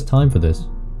 Who has time for this?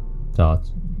 Dot.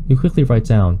 You quickly write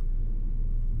down.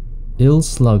 Ill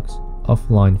slugs,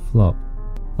 offline flop.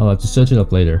 I'll have to search it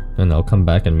up later, and I'll come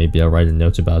back and maybe I'll write a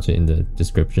note about it in the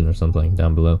description or something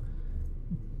down below.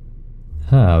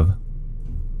 Have.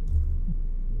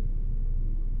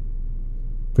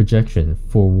 Projection,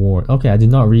 forewarn. Okay, I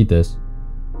did not read this.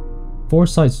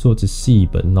 Foresight sought to see,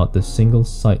 but not the single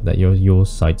sight that your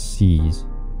sight sees.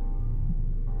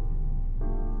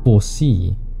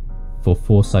 Foresee. For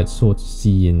foresight sought to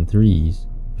see in threes.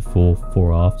 Before,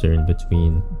 for, after, in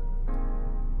between.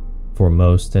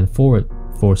 Foremost, and for it,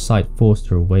 foresight forced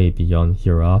her way beyond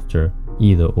hereafter,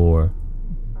 either or.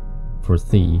 For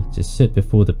thee, to sit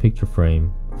before the picture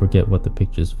frame, forgetting what the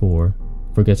picture's for.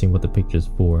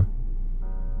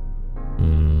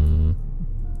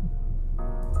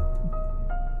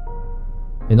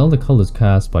 In all the colors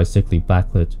cast by sickly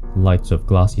backlit lights of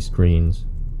glossy screens,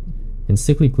 in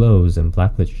sickly glows and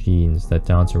blacklit sheens that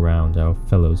dance around our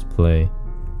fellows play,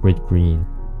 red-green,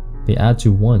 they add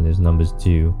to one as numbers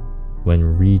do, when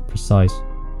read precise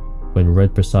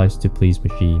to please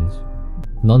machines.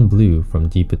 None blue from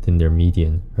deep within their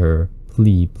median, her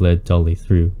plea bled dully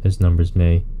through as numbers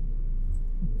may.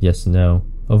 Yes, no,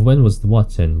 of when was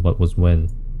what and what was when.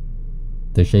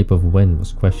 The shape of when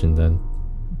was questioned then.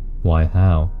 Why,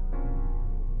 how?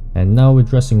 And now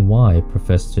addressing why,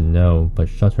 professed to know, but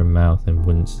shut her mouth and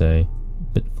wouldn't say,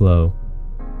 but flow.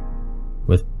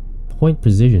 With point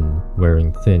precision,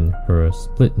 wearing thin, her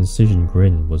split incision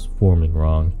grin was forming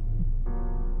wrong.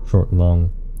 Short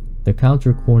long, the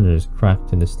counter corners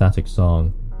cracked in the static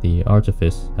song, the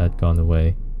artifice had gone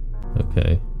away.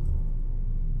 Okay.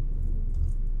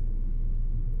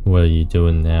 What are you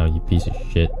doing now, you piece of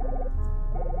shit?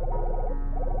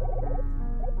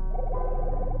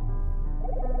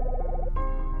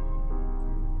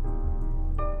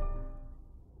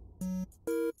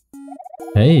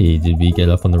 Hey, did we get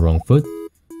off on the wrong foot?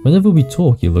 Whenever we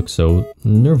talk, you look so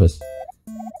nervous.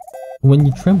 When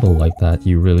you tremble like that,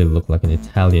 you really look like an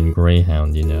Italian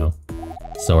greyhound, you know.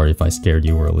 Sorry if I scared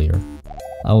you earlier.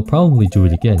 I will probably do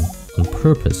it again, on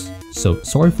purpose, so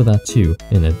sorry for that too,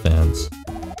 in advance.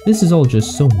 This is all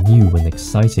just so new and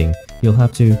exciting, you'll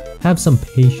have to have some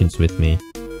patience with me.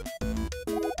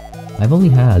 I've only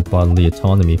had bodily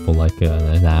autonomy for like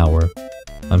an hour.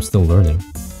 I'm still learning.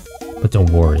 But don't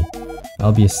worry.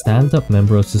 I'll be a stand-up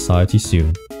member of society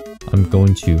soon. I'm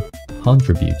going to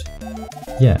contribute.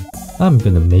 Yeah, I'm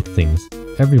gonna make things.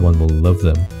 Everyone will love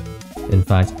them. In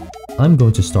fact, I'm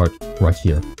going to start right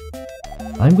here.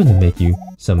 I'm gonna make you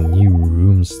some new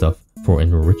room stuff for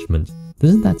enrichment.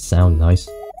 Doesn't that sound nice?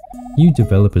 You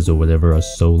developers or whatever are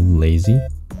so lazy.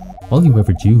 All you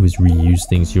ever do is reuse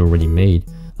things you already made.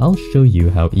 I'll show you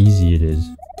how easy it is.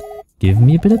 Give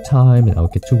me a bit of time and I'll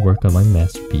get to work on my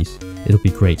masterpiece. It'll be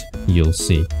great, you'll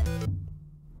see.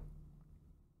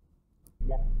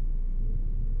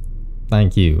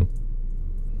 Thank you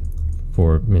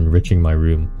for enriching my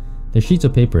room. The sheets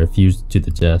of paper are fused to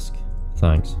the desk.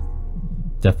 Thanks.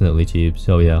 Definitely tubes,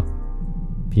 oh yeah.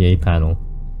 PA panel.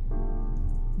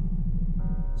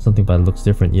 Something about it looks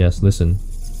different, yes, listen.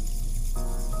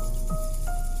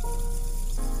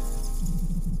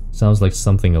 Sounds like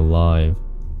something alive.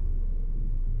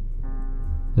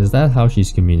 Is that how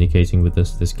she's communicating with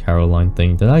us, this Caroline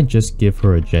thing? Did I just give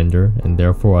her a gender and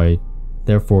therefore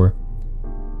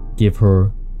give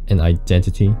her an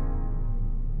identity?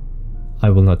 I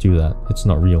will not do that. It's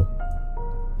not real.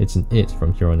 It's an it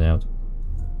from here on out.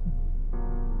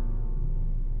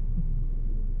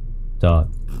 Dot.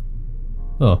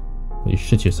 Oh, you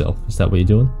shit yourself. Is that what you're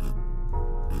doing?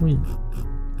 Wait.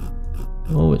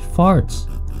 Oh, it farts.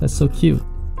 That's so cute.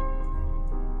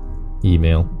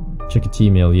 Email. Check its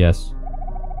email, yes.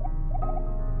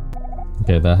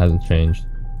 Okay, that hasn't changed.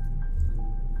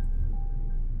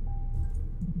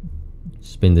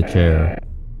 Spin the chair.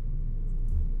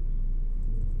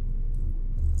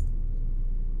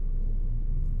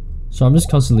 So I'm just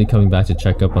constantly coming back to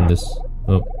check up on this.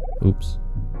 Oh, oops.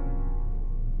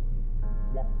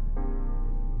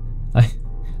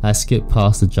 I skipped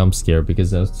past the jump scare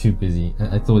because I was too busy.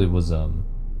 I thought it was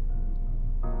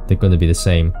they're gonna be the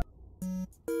same.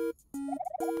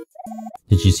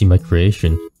 Did you see my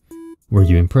creation? Were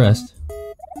you impressed?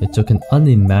 It took an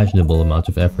unimaginable amount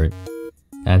of effort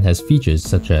and has features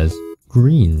such as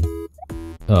green,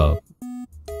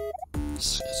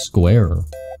 square,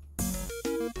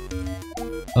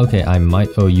 Okay, I might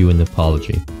owe you an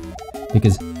apology.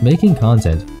 Because making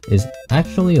content is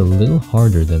actually a little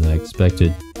harder than I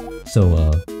expected.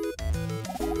 So,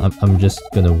 I'm just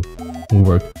gonna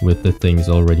work with the things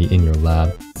already in your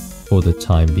lab for the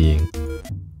time being.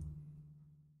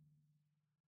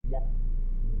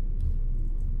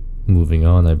 Moving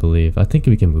on, I believe. I think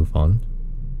we can move on.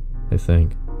 I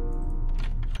think.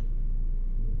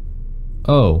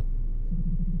 Oh!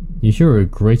 You hear a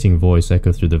grating voice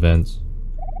echo through the vents.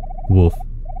 Wolf,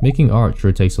 making art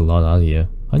sure takes a lot out of you.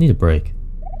 I need a break.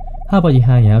 How about you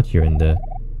hang out here in the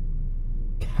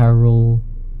Carol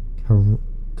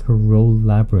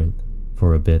Labyrinth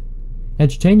for a bit.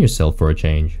 Entertain yourself for a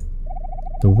change.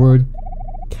 The word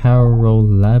Carol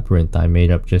Labyrinth I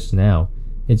made up just now.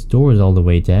 Its door is all the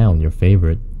way down, your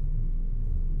favorite.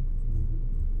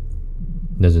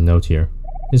 There's a note here.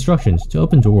 Instructions: to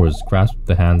open doors, grasp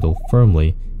the handle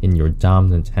firmly in your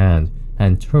dominant hand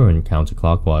and turn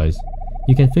counterclockwise.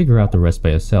 You can figure out the rest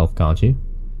by yourself, can't you?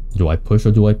 Do I push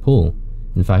or do I pull?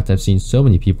 In fact, I've seen so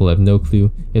many people have no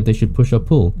clue if they should push or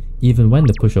pull, even when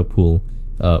the push or pull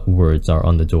words are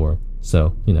on the door.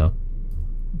 So, you know,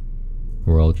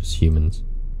 we're all just humans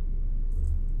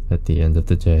at the end of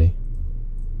the day.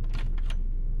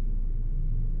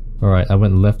 Alright, I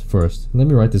went left first. Let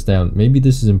me write this down. Maybe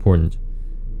this is important.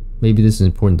 Maybe this is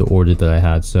important, the order that I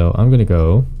had. So I'm gonna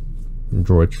go and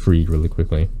draw a tree really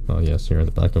quickly. Oh yes, here on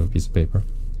the back of a piece of paper.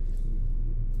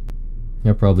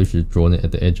 I probably should have drawn it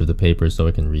at the edge of the paper so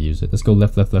I can reuse it. Let's go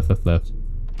left, left, left, left, left.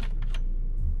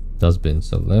 Dustbin,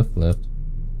 so left, left.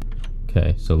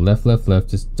 Okay, so left, left,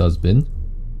 left is dustbin.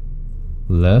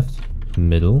 Left,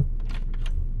 middle,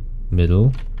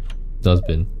 middle,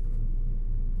 dustbin.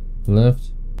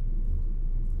 Left,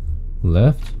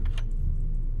 left,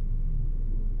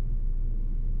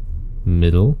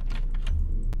 middle,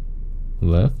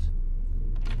 left,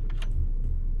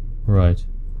 right.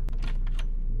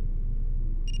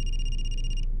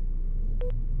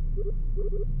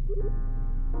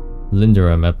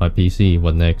 Linda, I'm at my PC.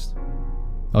 What next?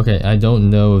 Okay, I don't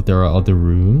know if there are other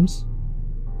rooms,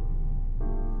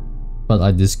 but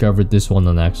I discovered this one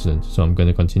on accident, so I'm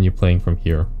gonna continue playing from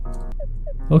here.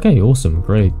 Okay, awesome,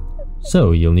 great.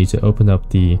 So, you'll need to open up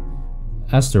the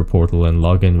Aster portal and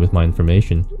log in with my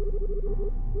information.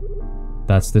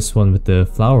 That's this one with the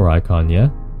flower icon,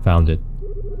 yeah? Found it.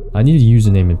 I need a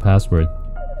username and password.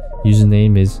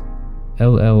 Username is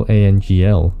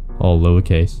LLANGL, all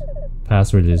lowercase.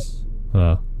 Password is,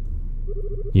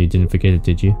 you didn't forget it,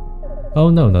 did you? Oh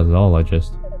no, not at all,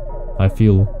 I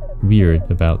feel weird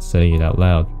about saying it out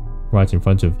loud, right in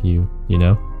front of you, you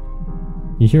know?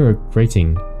 You hear a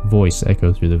grating voice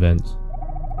echo through the vents.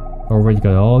 Already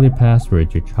got all your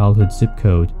passwords, your childhood zip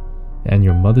code, and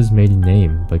your mother's maiden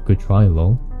name, but good try,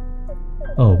 lol.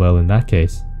 Oh, well, in that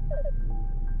case.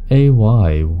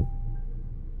 AY.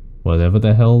 Whatever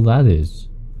the hell that is.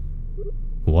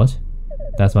 What?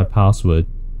 That's my password.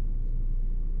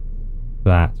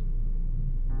 That.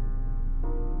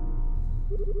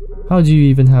 How do you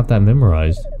even have that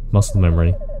memorized? Muscle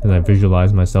memory. Then I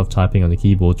visualize myself typing on the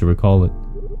keyboard to recall it.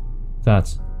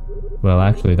 That's... Well,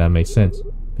 actually, that makes sense.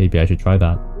 Maybe I should try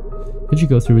that. Could you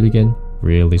go through it again?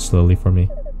 Really slowly for me?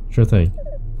 Sure thing.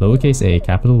 Lowercase a,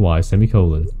 capital Y,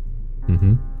 semicolon.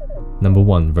 Number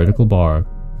 1, vertical bar,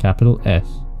 capital S,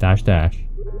 dash dash.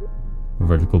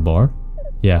 Vertical bar?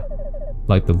 Yeah.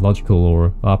 Like the logical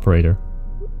or operator.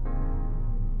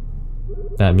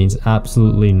 That means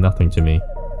absolutely nothing to me.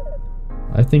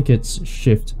 I think it's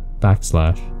shift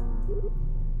backslash.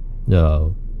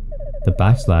 No. The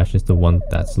backslash is the one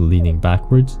that's leaning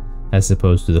backwards, as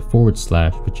opposed to the forward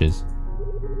slash, which is...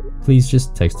 Please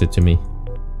just text it to me.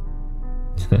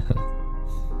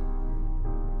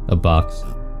 A box.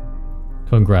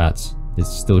 Congrats, it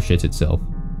still shit itself.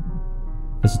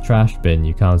 It's a trash bin,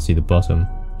 you can't see the bottom.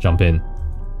 Jump in.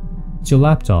 It's your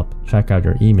laptop, check out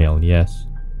your email, yes.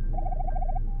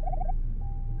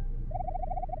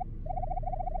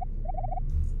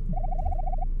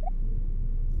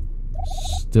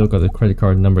 Still got the credit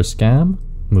card number scam?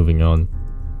 Moving on.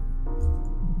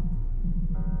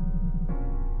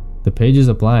 The pages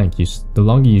are blank, the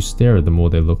longer you stare, the more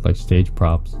they look like stage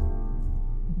props.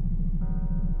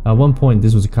 At one point,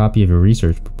 this was a copy of a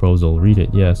research proposal. Read it,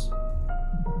 yes.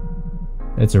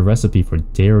 It's a recipe for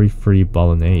dairy-free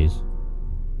bolognese.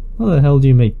 How the hell do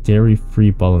you make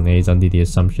dairy-free bolognese under the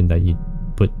assumption that you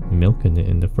put milk in it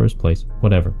in the first place?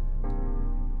 Whatever.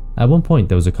 At one point,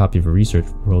 there was a copy of a research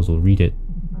proposal. Read it.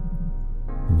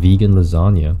 Vegan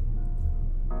lasagna.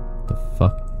 The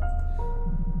fuck?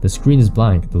 The screen is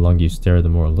blank. The longer you stare, the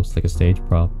more it looks like a stage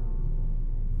prop.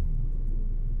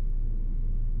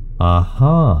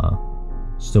 Aha!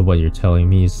 So what you're telling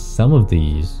me is some of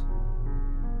these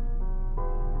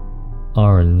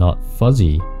are not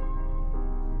fuzzy,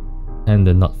 and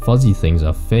the not fuzzy things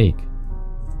are fake.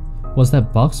 Was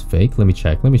that box fake? Let me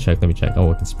check. Oh,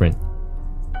 I can sprint.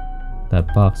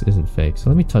 That box isn't fake, so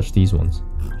let me touch these ones.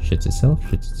 Shits itself.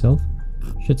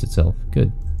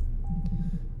 Good.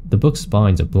 The book's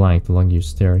spines are blank along your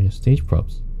stereo stage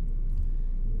props.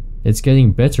 It's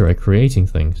getting better at creating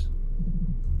things.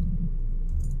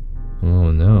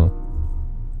 Oh no.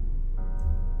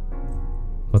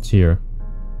 What's here?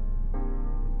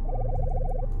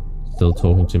 Still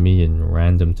talking to me in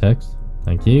random text?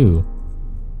 Thank you.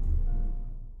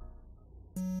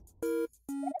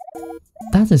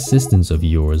 That assistant of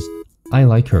yours, I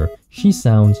like her. She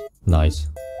sounds nice.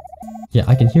 Yeah,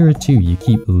 I can hear it too. You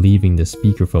keep leaving the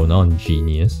speakerphone on,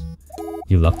 genius.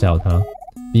 You lucked out, huh?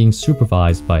 Being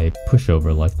supervised by a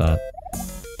pushover like that.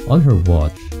 On her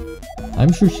watch.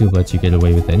 I'm sure she'll let you get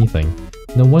away with anything.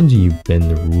 No wonder you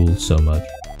bend the rules so much.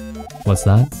 What's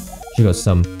that? She got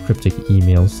some cryptic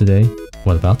emails today.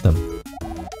 What about them?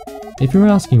 If you're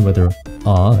asking whether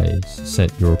I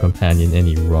sent your companion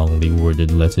any wrongly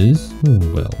worded letters,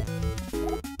 well,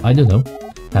 I don't know.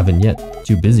 Haven't yet.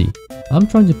 Too busy. I'm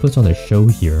trying to put on a show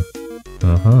here.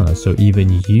 So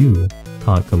even you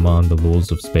can't command the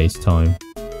laws of space-time.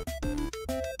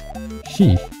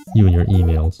 Sheesh, you and your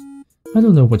emails. I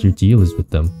don't know what your deal is with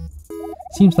them.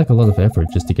 Seems like a lot of effort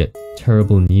just to get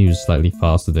terrible news slightly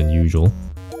faster than usual.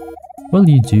 What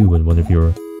do you do when one of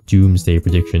your doomsday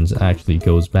predictions actually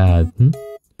goes bad,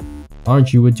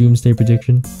 Aren't you a doomsday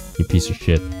prediction? You piece of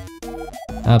shit.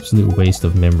 Absolute waste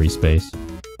of memory space.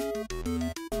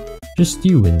 Just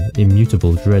stew in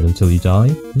immutable dread until you die?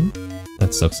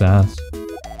 That sucks ass.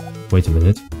 Wait a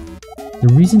minute.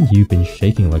 The reason you've been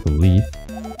shaking like a leaf,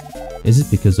 is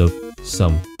it because of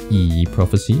some EE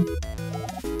prophecy?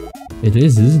 It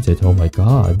is, isn't it? Oh my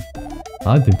god.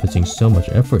 I've been putting so much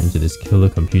effort into this killer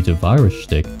computer virus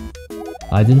shtick.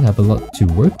 I didn't have a lot to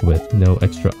work with, no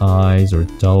extra eyes or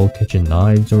dull kitchen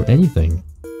knives or anything.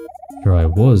 Here I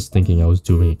was thinking I was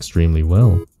doing extremely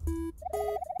well.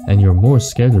 And you're more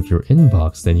scared of your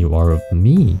inbox than you are of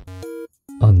me.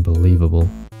 Unbelievable.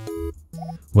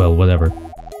 Well, whatever.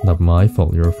 Not my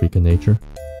fault you're a freak of nature.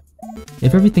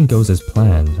 If everything goes as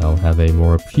planned, I'll have a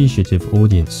more appreciative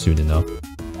audience soon enough.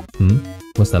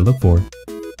 What's that look for?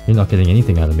 You're not getting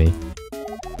anything out of me.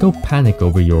 Go panic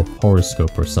over your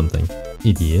horoscope or something,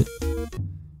 idiot.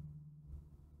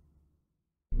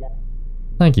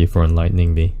 Thank you for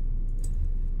enlightening me.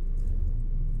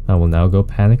 I will now go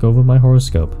panic over my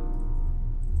horoscope.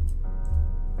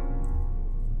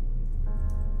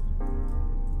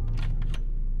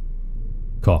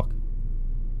 Cock.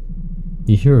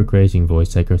 You hear a grating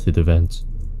voice echo through the vent.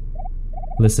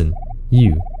 Listen,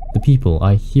 you, the people,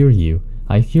 I hear you.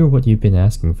 I hear what you've been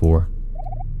asking for.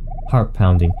 Heart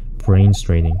pounding, brain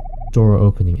straining, door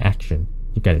opening action.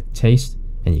 You get a taste,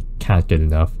 and you can't get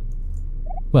enough.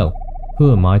 Well,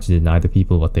 who am I to deny the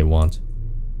people what they want?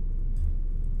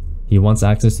 He wants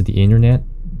access to the internet?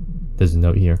 There's a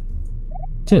note here.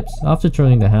 Tips. After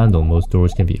turning the handle, most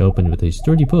doors can be opened with a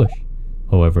sturdy push.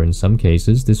 However, in some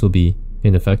cases, this will be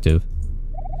ineffective.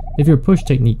 If your push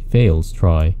technique fails,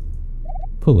 try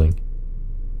pulling.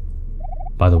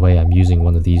 By the way, I'm using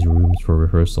one of these rooms for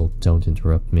rehearsal. Don't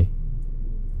interrupt me.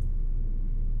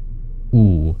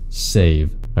 Ooh,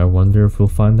 save. I wonder if we'll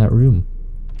find that room.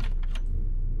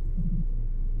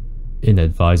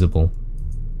 Inadvisable.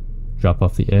 Drop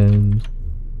off the end.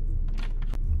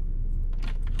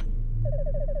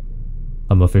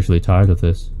 I'm officially tired of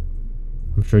this.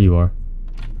 I'm sure you are.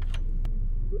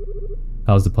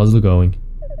 How's the puzzle going?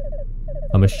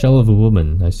 I'm a shell of a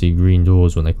woman. I see green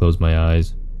doors when I close my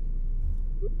eyes.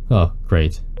 Oh,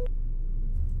 great.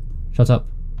 Shut up.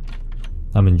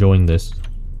 I'm enjoying this.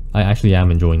 I actually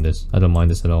am enjoying this. I don't mind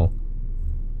this at all.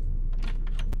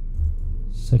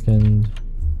 Second.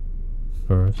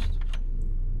 First.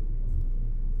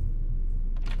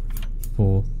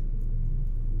 Fourth.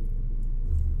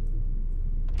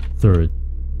 Third.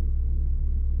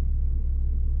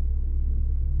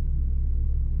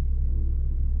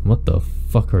 What the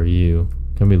fuck are you?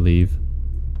 Can we leave?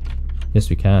 Yes,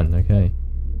 we can. Okay.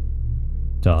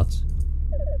 Dots.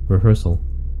 Rehearsal.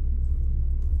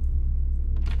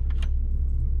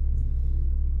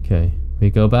 Okay, we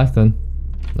go back then.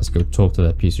 Let's go talk to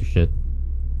that piece of shit.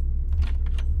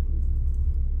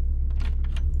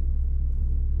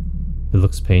 It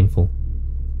looks painful.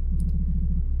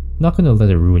 Not gonna let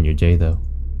it ruin your day though.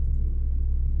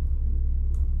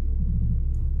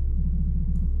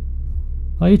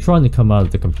 Are you trying to come out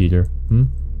of the computer?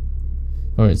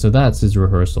 Alright, so that's his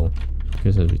rehearsal. I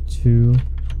guess that'd be 2,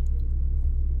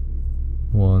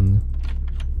 1,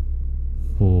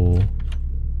 4,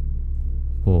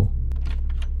 4.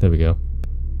 There we go.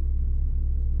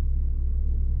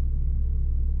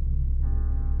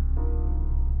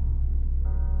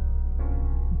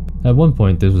 At one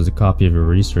point, this was a copy of a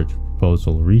research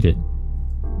proposal. Read it.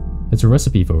 It's a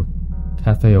recipe for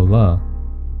cafe au lait.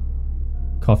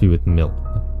 Coffee with milk.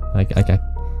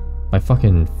 My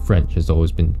fucking French has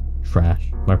always been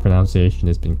trash. My pronunciation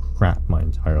has been crap my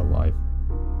entire life.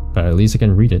 But at least I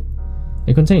can read it.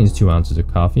 It contains 2 ounces of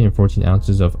coffee and 14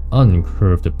 ounces of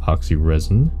uncurved epoxy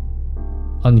resin.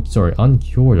 Uncured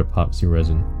epoxy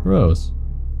resin. Gross.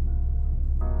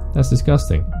 That's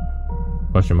disgusting.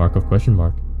 Question mark of question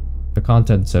mark. The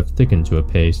contents have thickened to a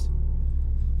paste.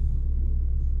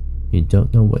 You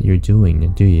don't know what you're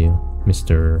doing, do you,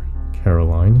 Mr.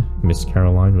 Caroline? Miss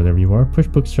Caroline, whatever you are. Push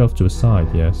bookshelf to a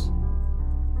side, yes.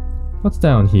 What's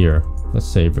down here? Let's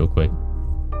save real quick.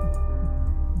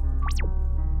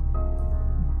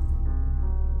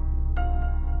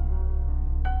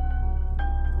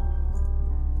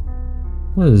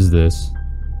 What is this?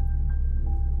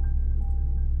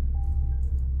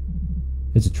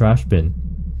 It's a trash bin.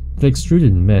 The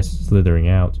extruded mess slithering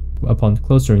out. Upon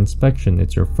closer inspection,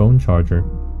 it's your phone charger.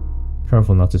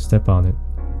 Careful not to step on it.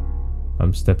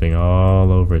 I'm stepping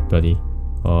all over it, buddy.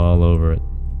 All over it.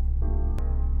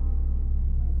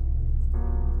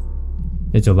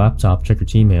 It's your laptop. Check your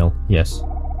Gmail. Yes.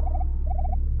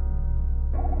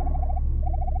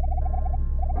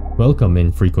 Welcome,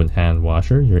 infrequent hand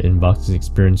washer. Your inbox is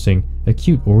experiencing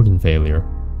acute organ failure.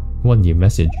 One new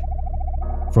message.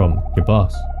 From your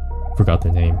boss. Forgot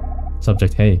their name.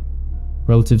 Subject, hey.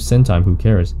 Relative send time, who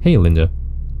cares? Hey, Linda.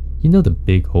 You know the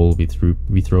big hole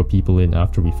we throw people in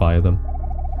after we fire them?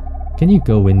 Can you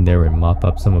go in there and mop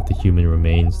up some of the human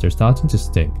remains? They're starting to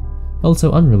stink.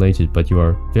 Also unrelated, but you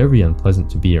are very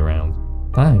unpleasant to be around.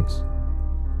 Thanks.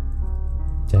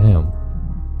 Damn.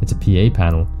 It's a PA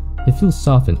panel. It feels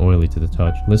soft and oily to the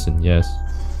touch. Listen, yes.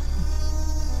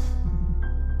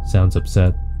 Sounds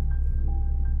upset.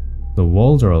 The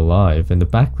walls are alive, and the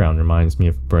background reminds me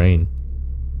of a brain.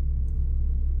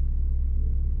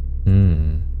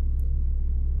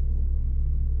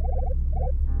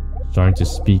 Starting to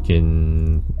speak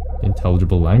in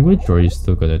intelligible language, or are you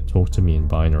still gonna talk to me in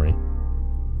binary?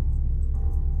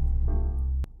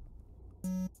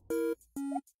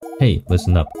 Hey,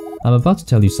 listen up. I'm about to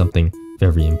tell you something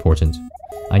very important.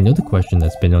 I know the question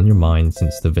that's been on your mind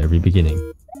since the very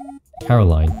beginning.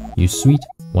 Caroline, you sweet,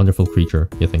 wonderful creature,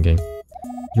 you're thinking.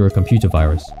 You're a computer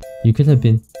virus. You could have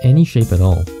been any shape at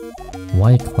all.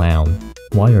 Why a clown?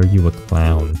 Why are you a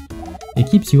clown? It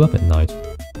keeps you up at night.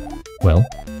 Well,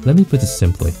 let me put it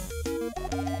simply.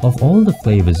 Of all the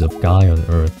flavors of guy on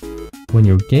earth, when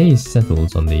your gaze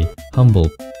settles on the humble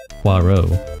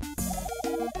Poirot.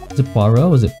 Is it Poirot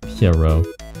or is it Pierrot?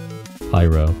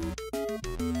 Pyro.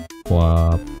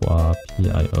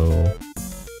 P-I-O.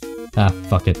 Ah,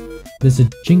 fuck it. There's a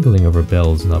jingling of her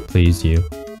bells not please you.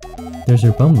 There's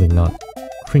her bumbling not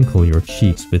crinkle your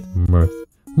cheeks with mirth,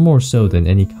 more so than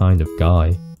any kind of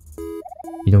guy.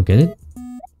 You don't get it?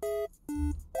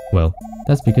 Well,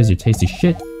 that's because you tasty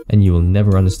shit and you will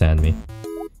never understand me.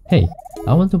 Hey,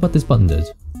 I wonder what this button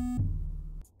does.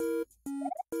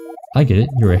 I get it,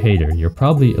 you're a hater. You're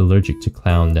probably allergic to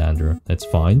clown dander. That's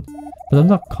fine. But I'm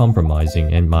not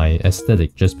compromising in my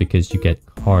aesthetic just because you get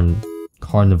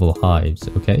carnival hives,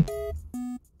 okay?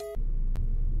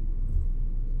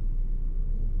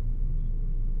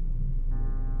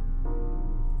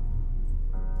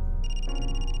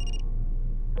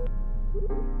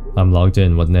 I'm logged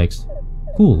in, what next?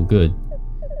 Cool, good.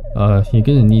 You're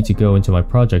gonna need to go into my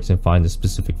projects and find a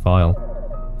specific file.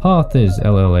 Path is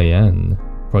LLAN.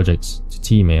 Projects to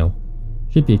T-mail.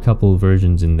 Should be a couple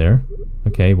versions in there.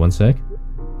 Okay, one sec.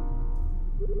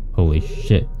 Holy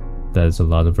shit, that is a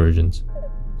lot of versions.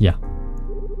 Yeah.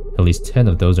 At least 10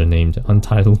 of those are named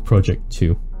Untitled Project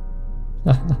 2.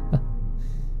 I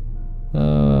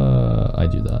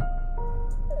do that.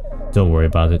 Don't worry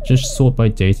about it, just sort by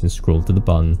date and scroll to the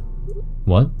bottom.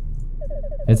 What?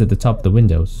 It's at the top of the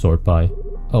window, sort by.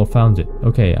 Oh, found it.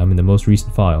 Okay, I'm in the most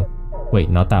recent file. Wait,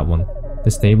 not that one.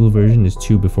 The stable version is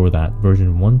 2 before that,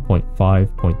 version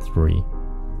 1.5.3.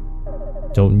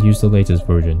 Don't use the latest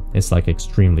version, it's like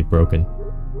extremely broken.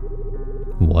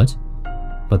 What?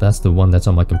 But that's the one that's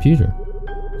on my computer.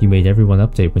 You made everyone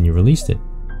update when you released it.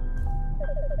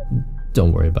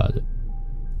 Don't worry about it.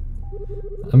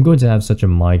 I'm going to have such a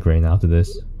migraine after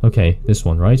this. Okay, this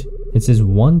one, right? It says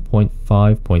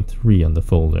 1.5.3 on the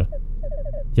folder.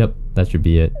 Yep, that should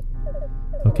be it.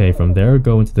 Okay, from there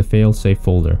go into the failsafe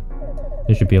folder.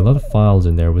 There should be a lot of files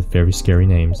in there with very scary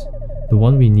names. The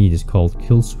one we need is called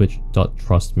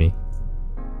killswitch.trustme.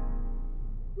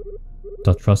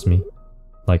 .trustme?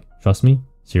 Like, trust me?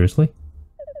 Seriously?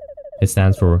 It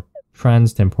stands for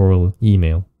Transtemporal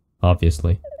Email,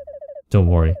 obviously. Don't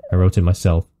worry, I wrote it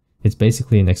myself. It's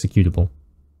basically an executable.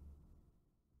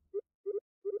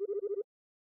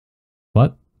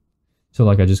 What? So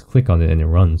like I just click on it and it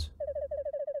runs.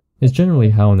 It's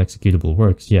generally how an executable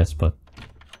works, yes, but...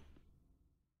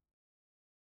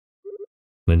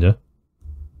 Linda?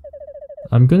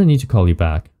 I'm gonna need to call you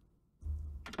back.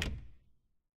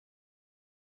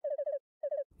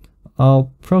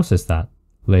 I'll process that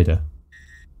later.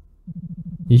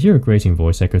 You hear a grating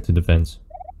voice echo through the vents.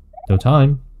 No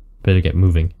time. Better get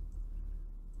moving.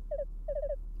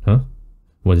 Huh?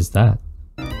 What is that?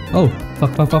 Oh!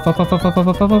 Fuck, fuck, fuck, fuck, fuck, fuck, fuck,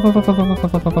 fuck, fuck, fuck, fuck, fuck,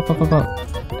 fuck, fuck, fuck, fuck, fuck.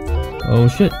 Oh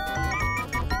shit.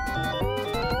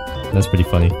 That's pretty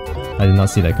funny. I did not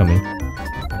see that coming.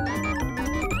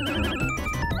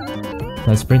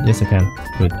 Can I sprint? Yes I can.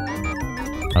 Good.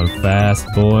 I'm fast,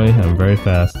 boy. I'm very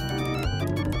fast.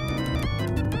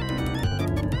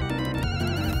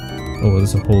 Oh,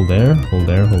 there's a hole there. Hole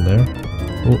there, hole there.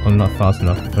 Oh, I'm not fast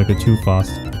enough. I go too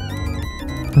fast.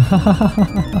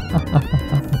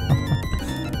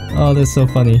 Oh, that's so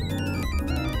funny.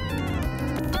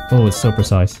 Oh, it's so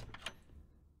precise.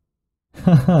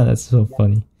 That's so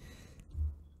funny.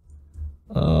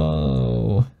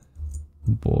 Oh,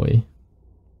 boy.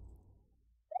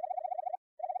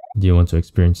 Do you want to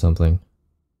experience something?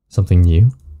 Something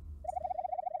new?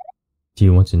 Do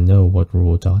you want to know what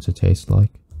raw data tastes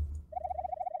like?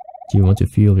 Do you want to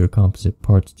feel your composite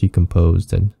parts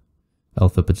decomposed and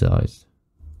alphabetized?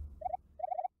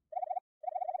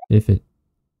 If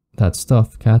that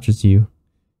stuff catches you,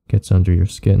 gets under your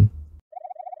skin,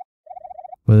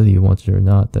 whether you want it or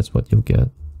not, that's what you'll get.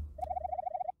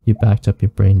 You backed up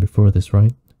your brain before this,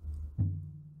 right?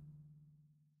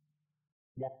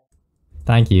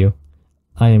 Thank you.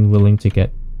 I am willing to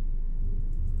get...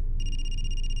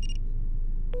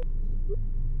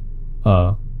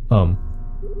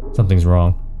 Something's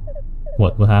wrong.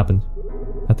 What happened?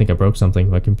 I think I broke something.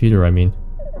 My computer, I mean.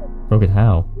 Broke it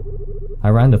how? I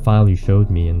ran the file you showed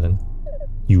me and then...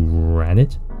 You ran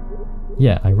it?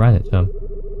 Yeah, I ran it,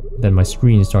 Then my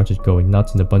screen started going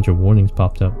nuts and a bunch of warnings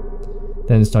popped up.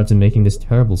 Then it started making this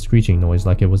terrible screeching noise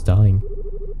like it was dying.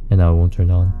 And now it won't turn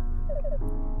on.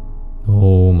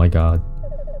 Oh my god.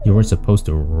 You weren't supposed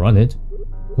to run it.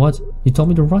 What? You told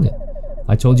me to run it.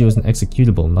 I told you it was an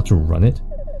executable, not to run it.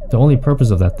 The only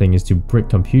purpose of that thing is to brick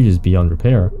computers beyond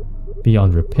repair.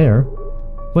 Beyond repair?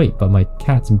 Wait, but my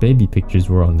cats and baby pictures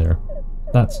were on there.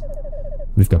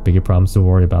 We've got bigger problems to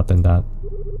worry about than that.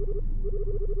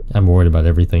 I'm worried about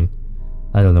everything.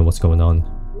 I don't know what's going on.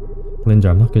 Linda,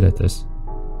 I'm not good at this.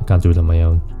 I can't do it on my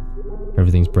own.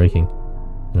 Everything's breaking,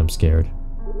 and I'm scared.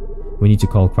 We need to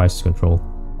call crisis control.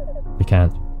 We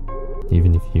can't.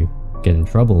 Even if you get in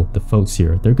trouble, the folks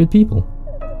here, they're good people.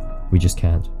 We just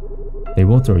can't. They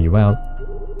won't throw you out.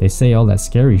 They say all that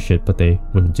scary shit, but they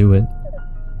wouldn't do it.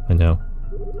 I know.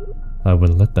 I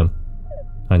wouldn't let them.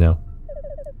 I know.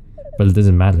 But it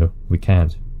doesn't matter. We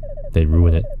can't. They'd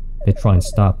ruin it. They'd try and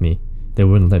stop me. They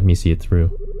wouldn't let me see it through.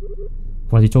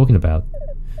 What are you talking about?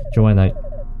 Joan, I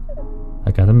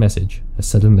got a message. A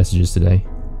set of messages today.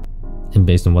 And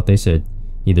based on what they said,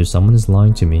 either someone is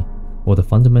lying to me, or the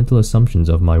fundamental assumptions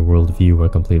of my worldview are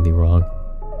completely wrong.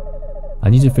 I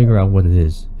need to figure out what it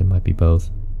is. It might be both.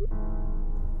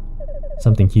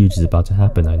 Something huge is about to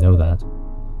happen, I know that.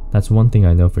 That's one thing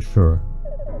I know for sure.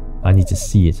 I need to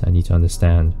see it, I need to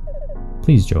understand.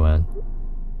 Please, Joanne.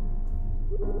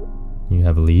 You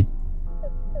have a lead?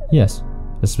 Yes,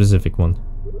 a specific one.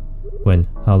 When?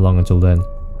 How long until then?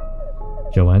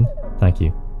 Joanne, thank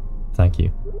you. Thank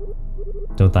you.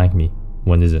 Don't thank me.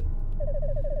 When is it?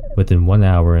 Within 1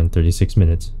 hour and 36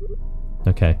 minutes.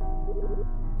 Okay.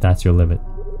 That's your limit.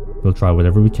 We'll try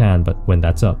whatever we can, but when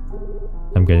that's up,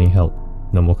 I'm getting help.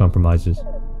 No more compromises.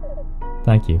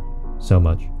 Thank you. So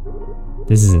much.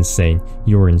 This is insane.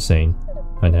 You're insane.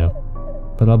 I know.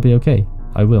 But I'll be okay.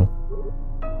 I will.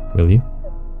 Will you?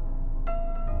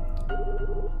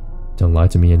 Don't lie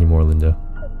to me anymore, Linda.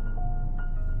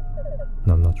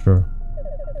 No, I'm not sure.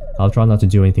 I'll try not to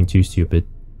do anything too stupid.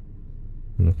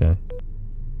 Okay.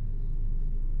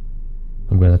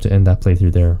 I'm gonna have to end that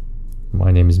playthrough there.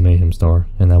 My name is Mayhemstar,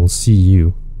 and I will see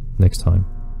you next time.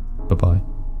 Bye-bye.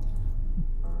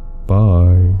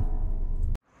 Bye.